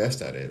people are the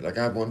best at it. Like,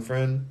 I have one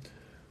friend,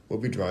 we'll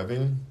be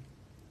driving,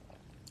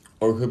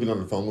 or he'll be on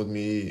the phone with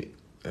me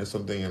or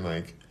something, and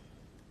like,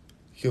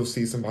 he'll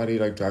see somebody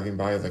like driving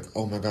by, is like,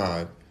 oh my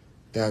god,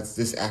 that's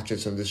this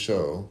actress from this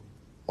show,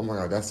 oh my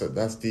god,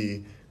 that's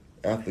the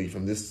athlete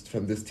from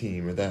this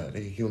team or that.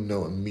 He'll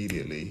know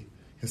immediately.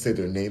 He'll say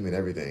their name and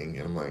everything,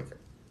 and I'm like,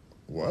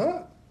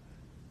 what?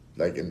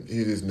 Like, and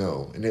he just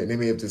know, and they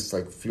may have just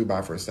like flew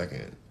by for a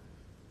second.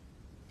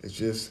 It's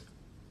just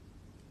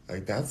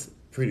like that's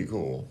pretty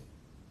cool.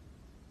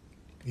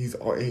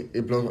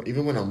 It blows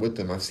even when I'm with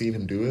him. I've seen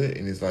him do it,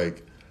 and it's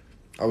like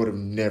I would have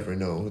never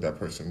known who that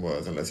person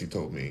was unless he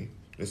told me.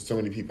 There's so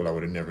many people I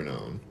would have never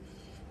known.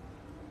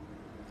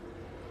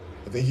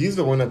 I think he's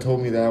the one that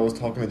told me that I was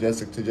talking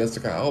to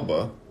Jessica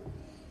Alba.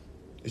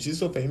 Is she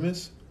still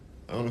famous?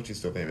 I don't know if she's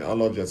still famous. I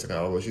love Jessica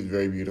Alba. She's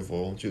very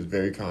beautiful. She was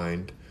very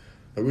kind.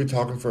 But we were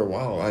talking for a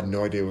while. I had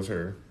no idea it was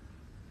her.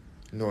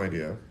 No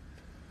idea.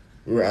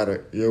 We were at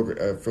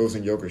a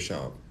frozen yogurt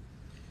shop.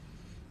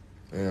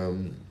 We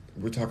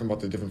were talking about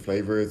the different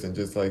flavors and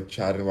just like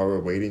chatting while we were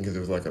waiting because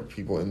there was like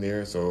people in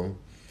there. So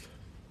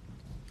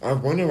I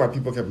was wondering why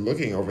people kept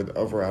looking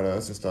over at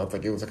us and stuff.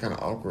 Like it was kind of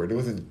awkward. It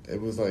wasn't.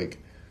 It was like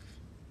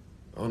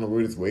I don't know. We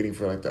were just waiting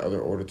for like the other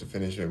order to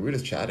finish. And we were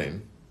just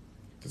chatting,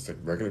 just like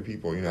regular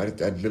people. You know, I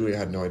literally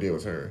had no idea it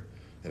was her.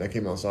 And I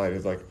came outside.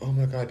 It's like, oh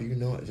my god, do you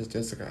know just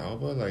Jessica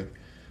Alba? Like,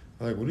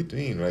 I'm like, what do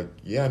you mean? Like,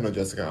 yeah, I know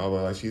Jessica Alba.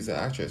 Like, she's an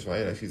actress,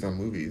 right? Like, she's on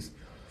movies.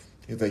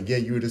 He's like, yeah,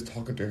 you were just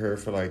talking to her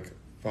for like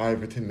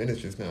 5 or 10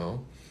 minutes just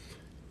now.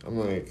 I'm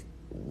like,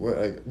 what?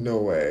 Like, no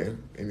way.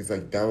 And he's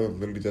like, that was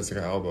literally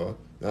Jessica Alba.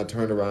 And I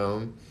turned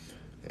around,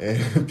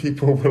 and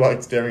people were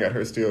like staring at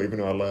her still, even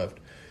though I left.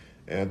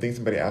 And I think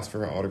somebody asked for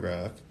her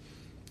autograph.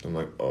 I'm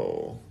like,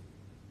 oh,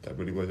 that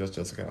really was just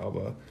Jessica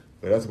Alba.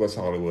 But that's West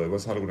Hollywood.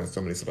 West Hollywood has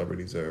so many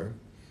celebrities there.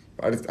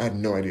 I had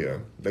no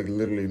idea, like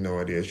literally no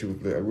idea.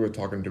 We were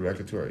talking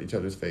directly to each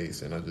other's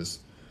face, and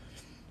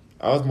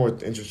I was more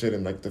interested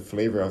in like the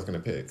flavor I was gonna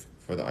pick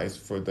for the ice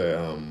for the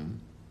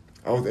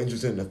I was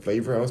interested in the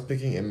flavor I was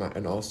picking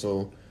and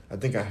also I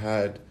think I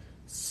had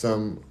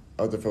some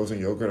other frozen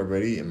yogurt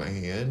already in my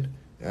hand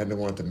and I didn't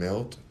want it to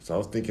melt, so I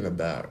was thinking of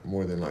that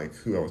more than like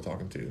who I was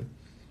talking to.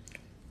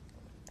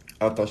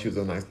 I thought she was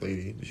a nice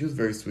lady. She was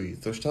very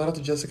sweet. So shout out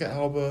to Jessica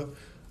Alba.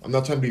 I'm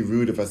not trying to be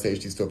rude if I say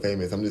she's still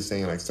famous. I'm just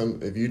saying like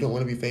if you don't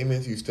want to be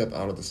famous, you step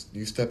out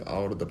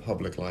of the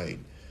public light.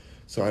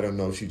 So I don't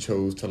know if she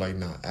chose to like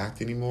not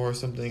act anymore or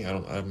something. I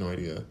have no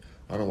idea.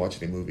 I don't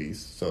watch any movies,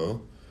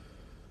 so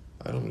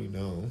I don't really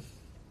know.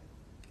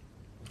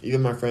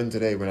 Even my friend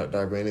today that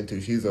I ran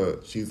into,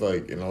 she's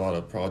like in a lot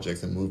of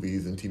projects and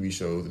movies and TV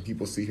shows, and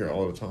people see her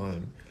all the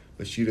time,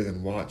 but she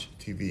doesn't watch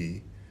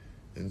TV,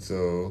 and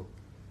so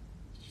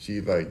she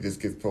like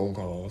just gets phone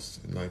calls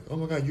and like, oh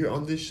my god, you're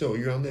on this show,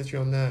 you're on this, you're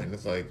on that, and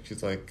it's like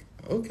she's like,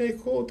 okay,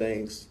 cool,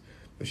 thanks,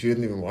 but she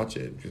doesn't even watch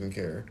it. She doesn't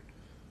care.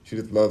 She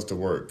just loves to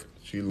work.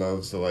 She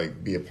loves to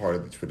like be a part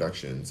of these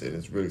productions, and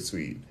it's really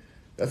sweet.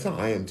 That's how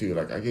I am too.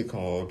 Like I get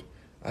called.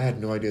 I had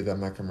no idea that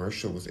my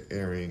commercial was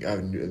airing.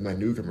 My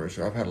new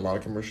commercial. I've had a lot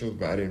of commercials,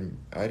 but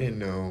I didn't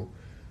know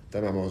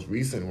that my most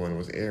recent one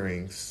was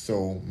airing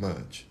so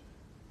much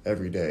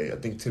every day. I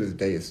think to this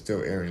day it's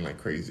still airing like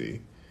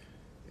crazy,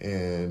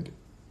 and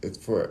it's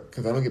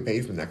because I don't get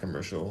paid from that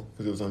commercial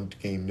because it was on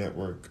Game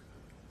Network.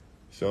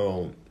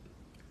 So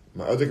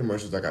my other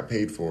commercials I got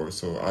paid for,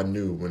 so I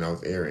knew when I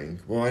was airing.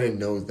 Well, I didn't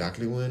know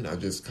exactly when. I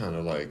just kind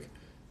of like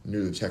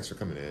knew the checks were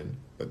coming in.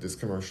 But this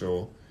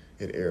commercial,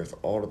 it airs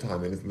all the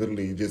time, and it's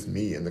literally just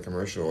me in the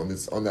commercial. And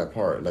it's on that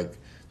part, like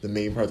the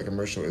main part of the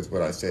commercial is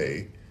what I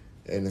say,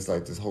 and it's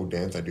like this whole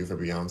dance I do for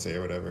Beyonce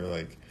or whatever.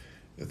 Like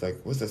it's like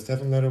what's the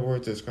 7-letter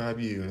word to describe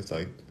you? And it's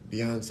like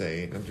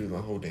Beyonce, and I'm doing my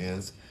whole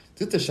dance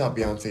just to shout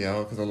Beyonce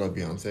out because I love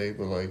Beyonce.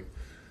 But like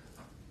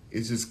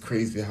it's just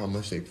crazy how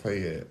much they play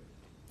it.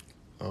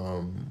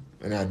 And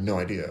I had no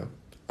idea.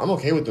 I'm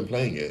okay with them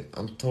playing it.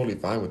 I'm totally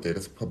fine with it.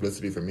 It's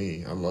publicity for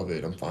me. I love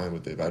it. I'm fine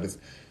with it. But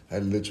I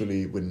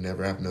literally would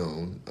never have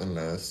known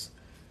unless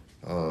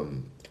a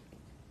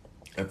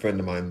friend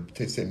of mine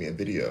sent me a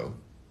video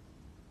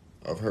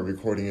of her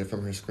recording it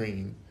from her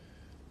screen,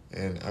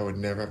 and I would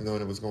never have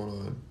known it was going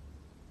on.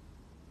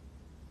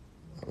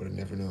 I would have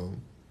never known.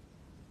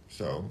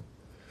 So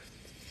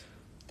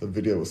the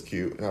video was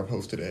cute, and I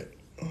posted it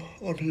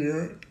on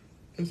here.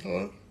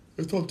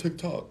 It's on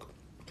TikTok.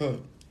 But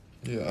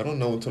yeah, I don't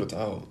know until it's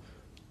out.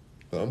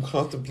 But I'm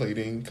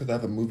contemplating because I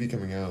have a movie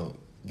coming out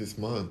this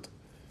month,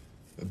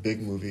 a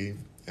big movie.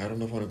 I don't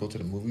know if I want to go to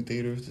the movie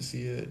theaters to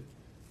see it,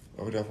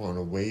 or if I want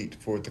to wait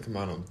for it to come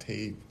out on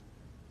tape,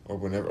 or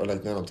whenever, or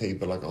like not on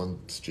tape, but like on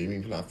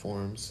streaming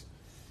platforms.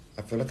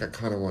 I feel like I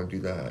kind of want to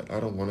do that.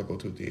 I don't want to go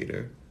to a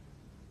theater.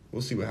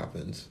 We'll see what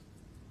happens.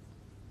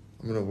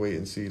 I'm gonna wait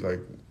and see. Like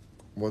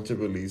once it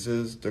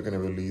releases, they're gonna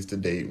release the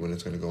date when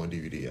it's gonna go on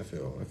DVD. I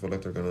feel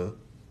like they're gonna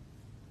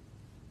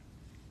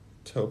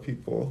tell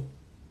people.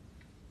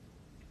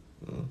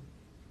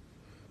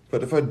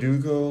 But if I do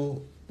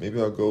go,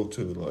 maybe I'll go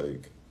to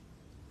like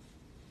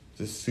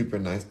this super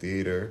nice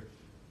theater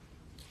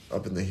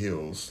up in the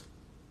hills.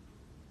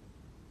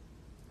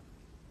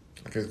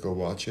 I could go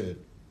watch it.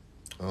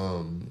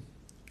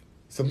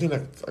 Something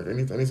like I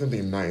need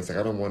something nice. Like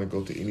I don't want to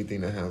go to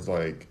anything that has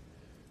like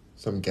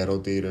some ghetto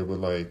theater with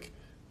like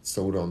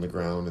soda on the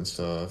ground and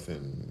stuff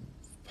and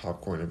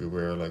popcorn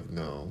everywhere. Like,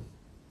 no.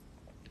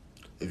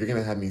 If you're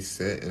gonna have me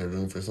sit in a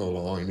room for so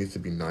long, it needs to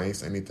be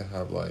nice. I need to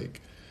have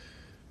like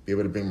be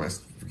able to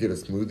get a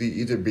smoothie.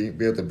 Either be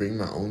able to bring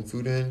my own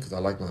food in because I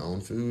like my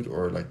own food,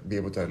 or like be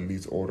able to at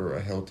least order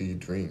a healthy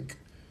drink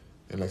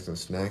and like some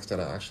snacks that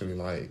I actually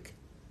like.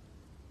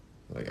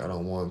 Like I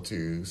don't want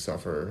to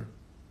suffer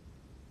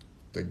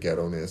the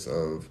ghetto-ness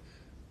of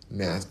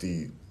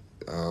nasty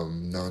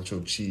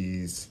nacho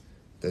cheese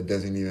that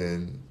doesn't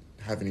even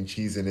have any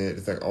cheese in it.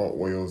 It's like all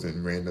oils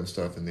and random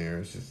stuff in there.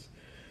 It's just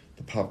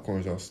the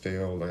popcorn's all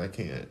stale. Like I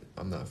can't.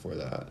 I'm not for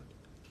that.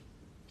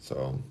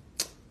 So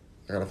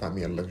I gotta find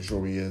me a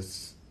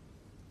luxurious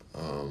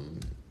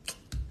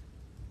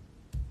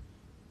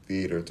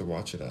theater to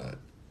watch it at.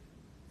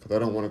 Cause I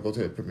don't want to go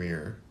to the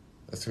premiere.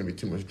 That's gonna be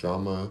too much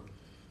drama.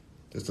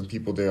 There's some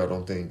people there I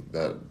don't think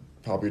that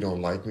probably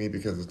don't like me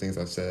because of things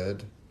I've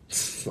said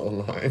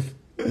online.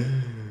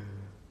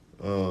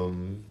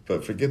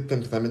 But forget them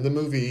because I'm in the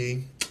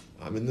movie.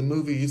 I'm in the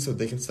movie, so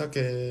they can suck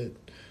it.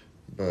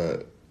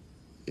 But,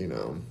 you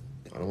know,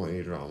 I don't want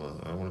any drama.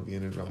 I don't want to be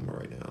in a drama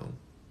right now.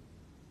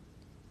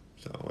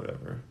 So,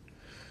 whatever.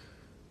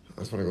 I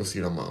just want to go see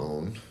it on my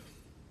own.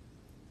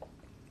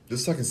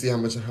 Just so I can see how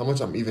much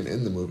I'm even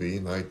in the movie.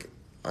 Like,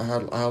 I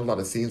had a lot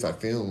of scenes I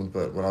filmed,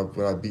 but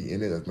would I be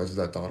in it as much as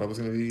I thought I was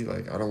going to be?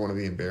 Like, I don't want to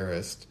be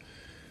embarrassed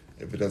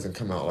if it doesn't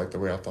come out like the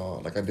way I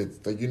thought. Like I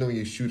did, like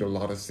you shoot a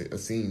lot of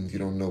scenes, you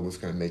don't know what's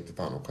gonna make the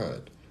final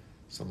cut.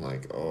 So I'm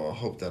like, oh, I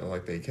hope that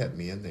like they kept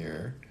me in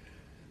there.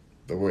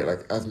 The way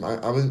like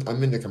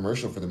I'm in the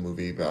commercial for the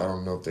movie, but I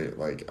don't know if they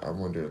like. I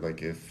wonder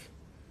like if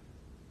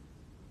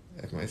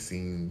my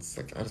scenes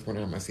like I just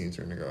wonder how my scenes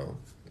are gonna go.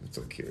 I'm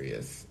so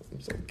curious.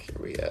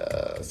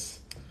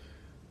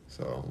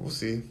 So we'll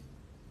see.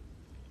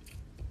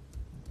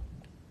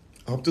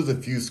 I hope there's a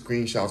few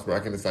screenshots where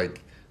I can just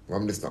like where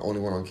I'm just the only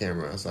one on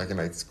camera, so I can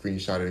like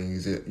screenshot it and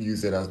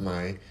use it as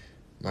my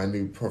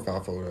new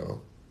profile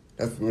photo.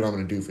 That's what I'm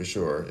gonna do for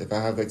sure. If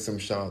I have like some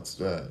shots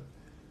that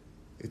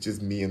it's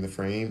just me in the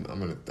frame,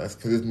 that's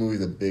because this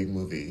movie's a big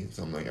movie,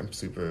 so I'm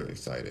super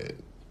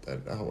excited. I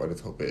hope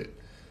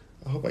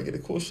I get a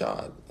cool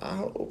shot.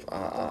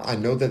 I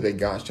know that they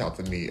got shots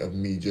of me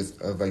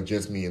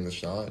just me in the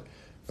shot,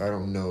 but I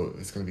don't know if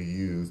it's gonna be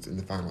used in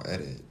the final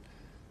edit.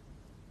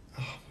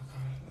 Oh my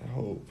god, I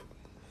hope.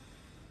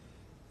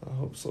 I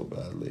hope so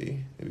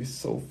badly. It'd be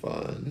so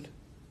fun.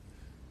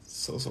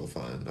 So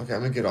fun. Okay,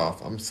 I'm gonna get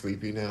off. I'm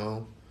sleepy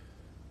now.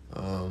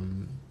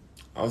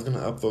 I was gonna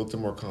upload some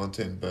more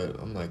content, but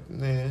I'm like,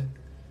 nah,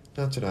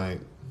 not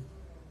tonight.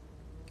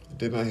 I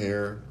did my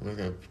hair. I'm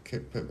gonna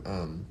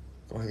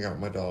go hang out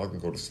with my dog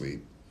and go to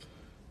sleep.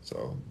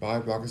 So bye,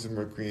 Blockers and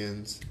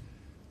Mercuryans.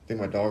 I think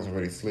my dog's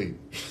already asleep.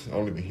 I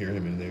don't even hear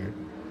him in there.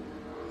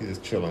 He's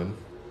just chilling.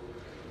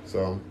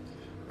 So,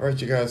 all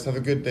right, you guys, have a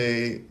good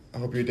day. I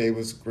hope your day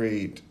was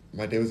great.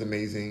 My day was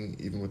amazing,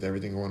 even with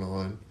everything going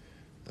on.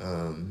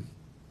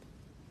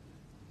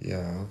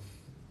 Yeah.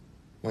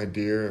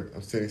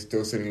 I'm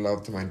still sending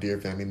love to my dear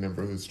family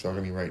member who's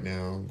struggling right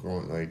now,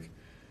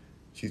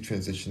 she's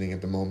transitioning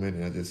at the moment,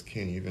 and I just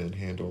can't even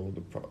handle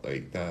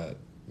that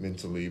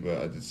mentally.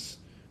 But I'm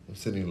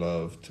sending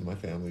love to my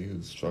family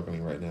who's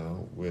struggling right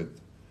now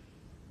with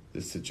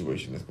this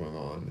situation that's going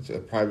on. It's a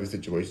private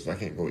situation, so I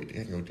can't go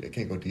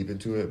deep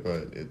into it,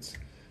 but it's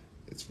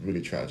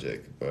really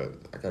tragic. But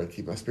I gotta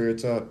keep my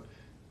spirits up.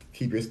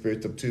 Keep your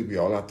spirits up too. We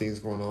all have things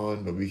going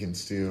on, but we can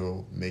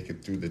still make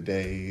it through the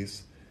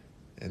days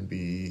and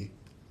be,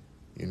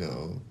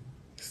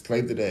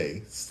 slave the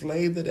day.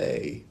 Slave the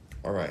day.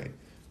 All right.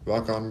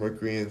 Rock on,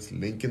 Mercuryans.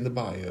 Link in the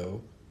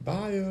bio.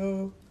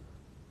 Bio.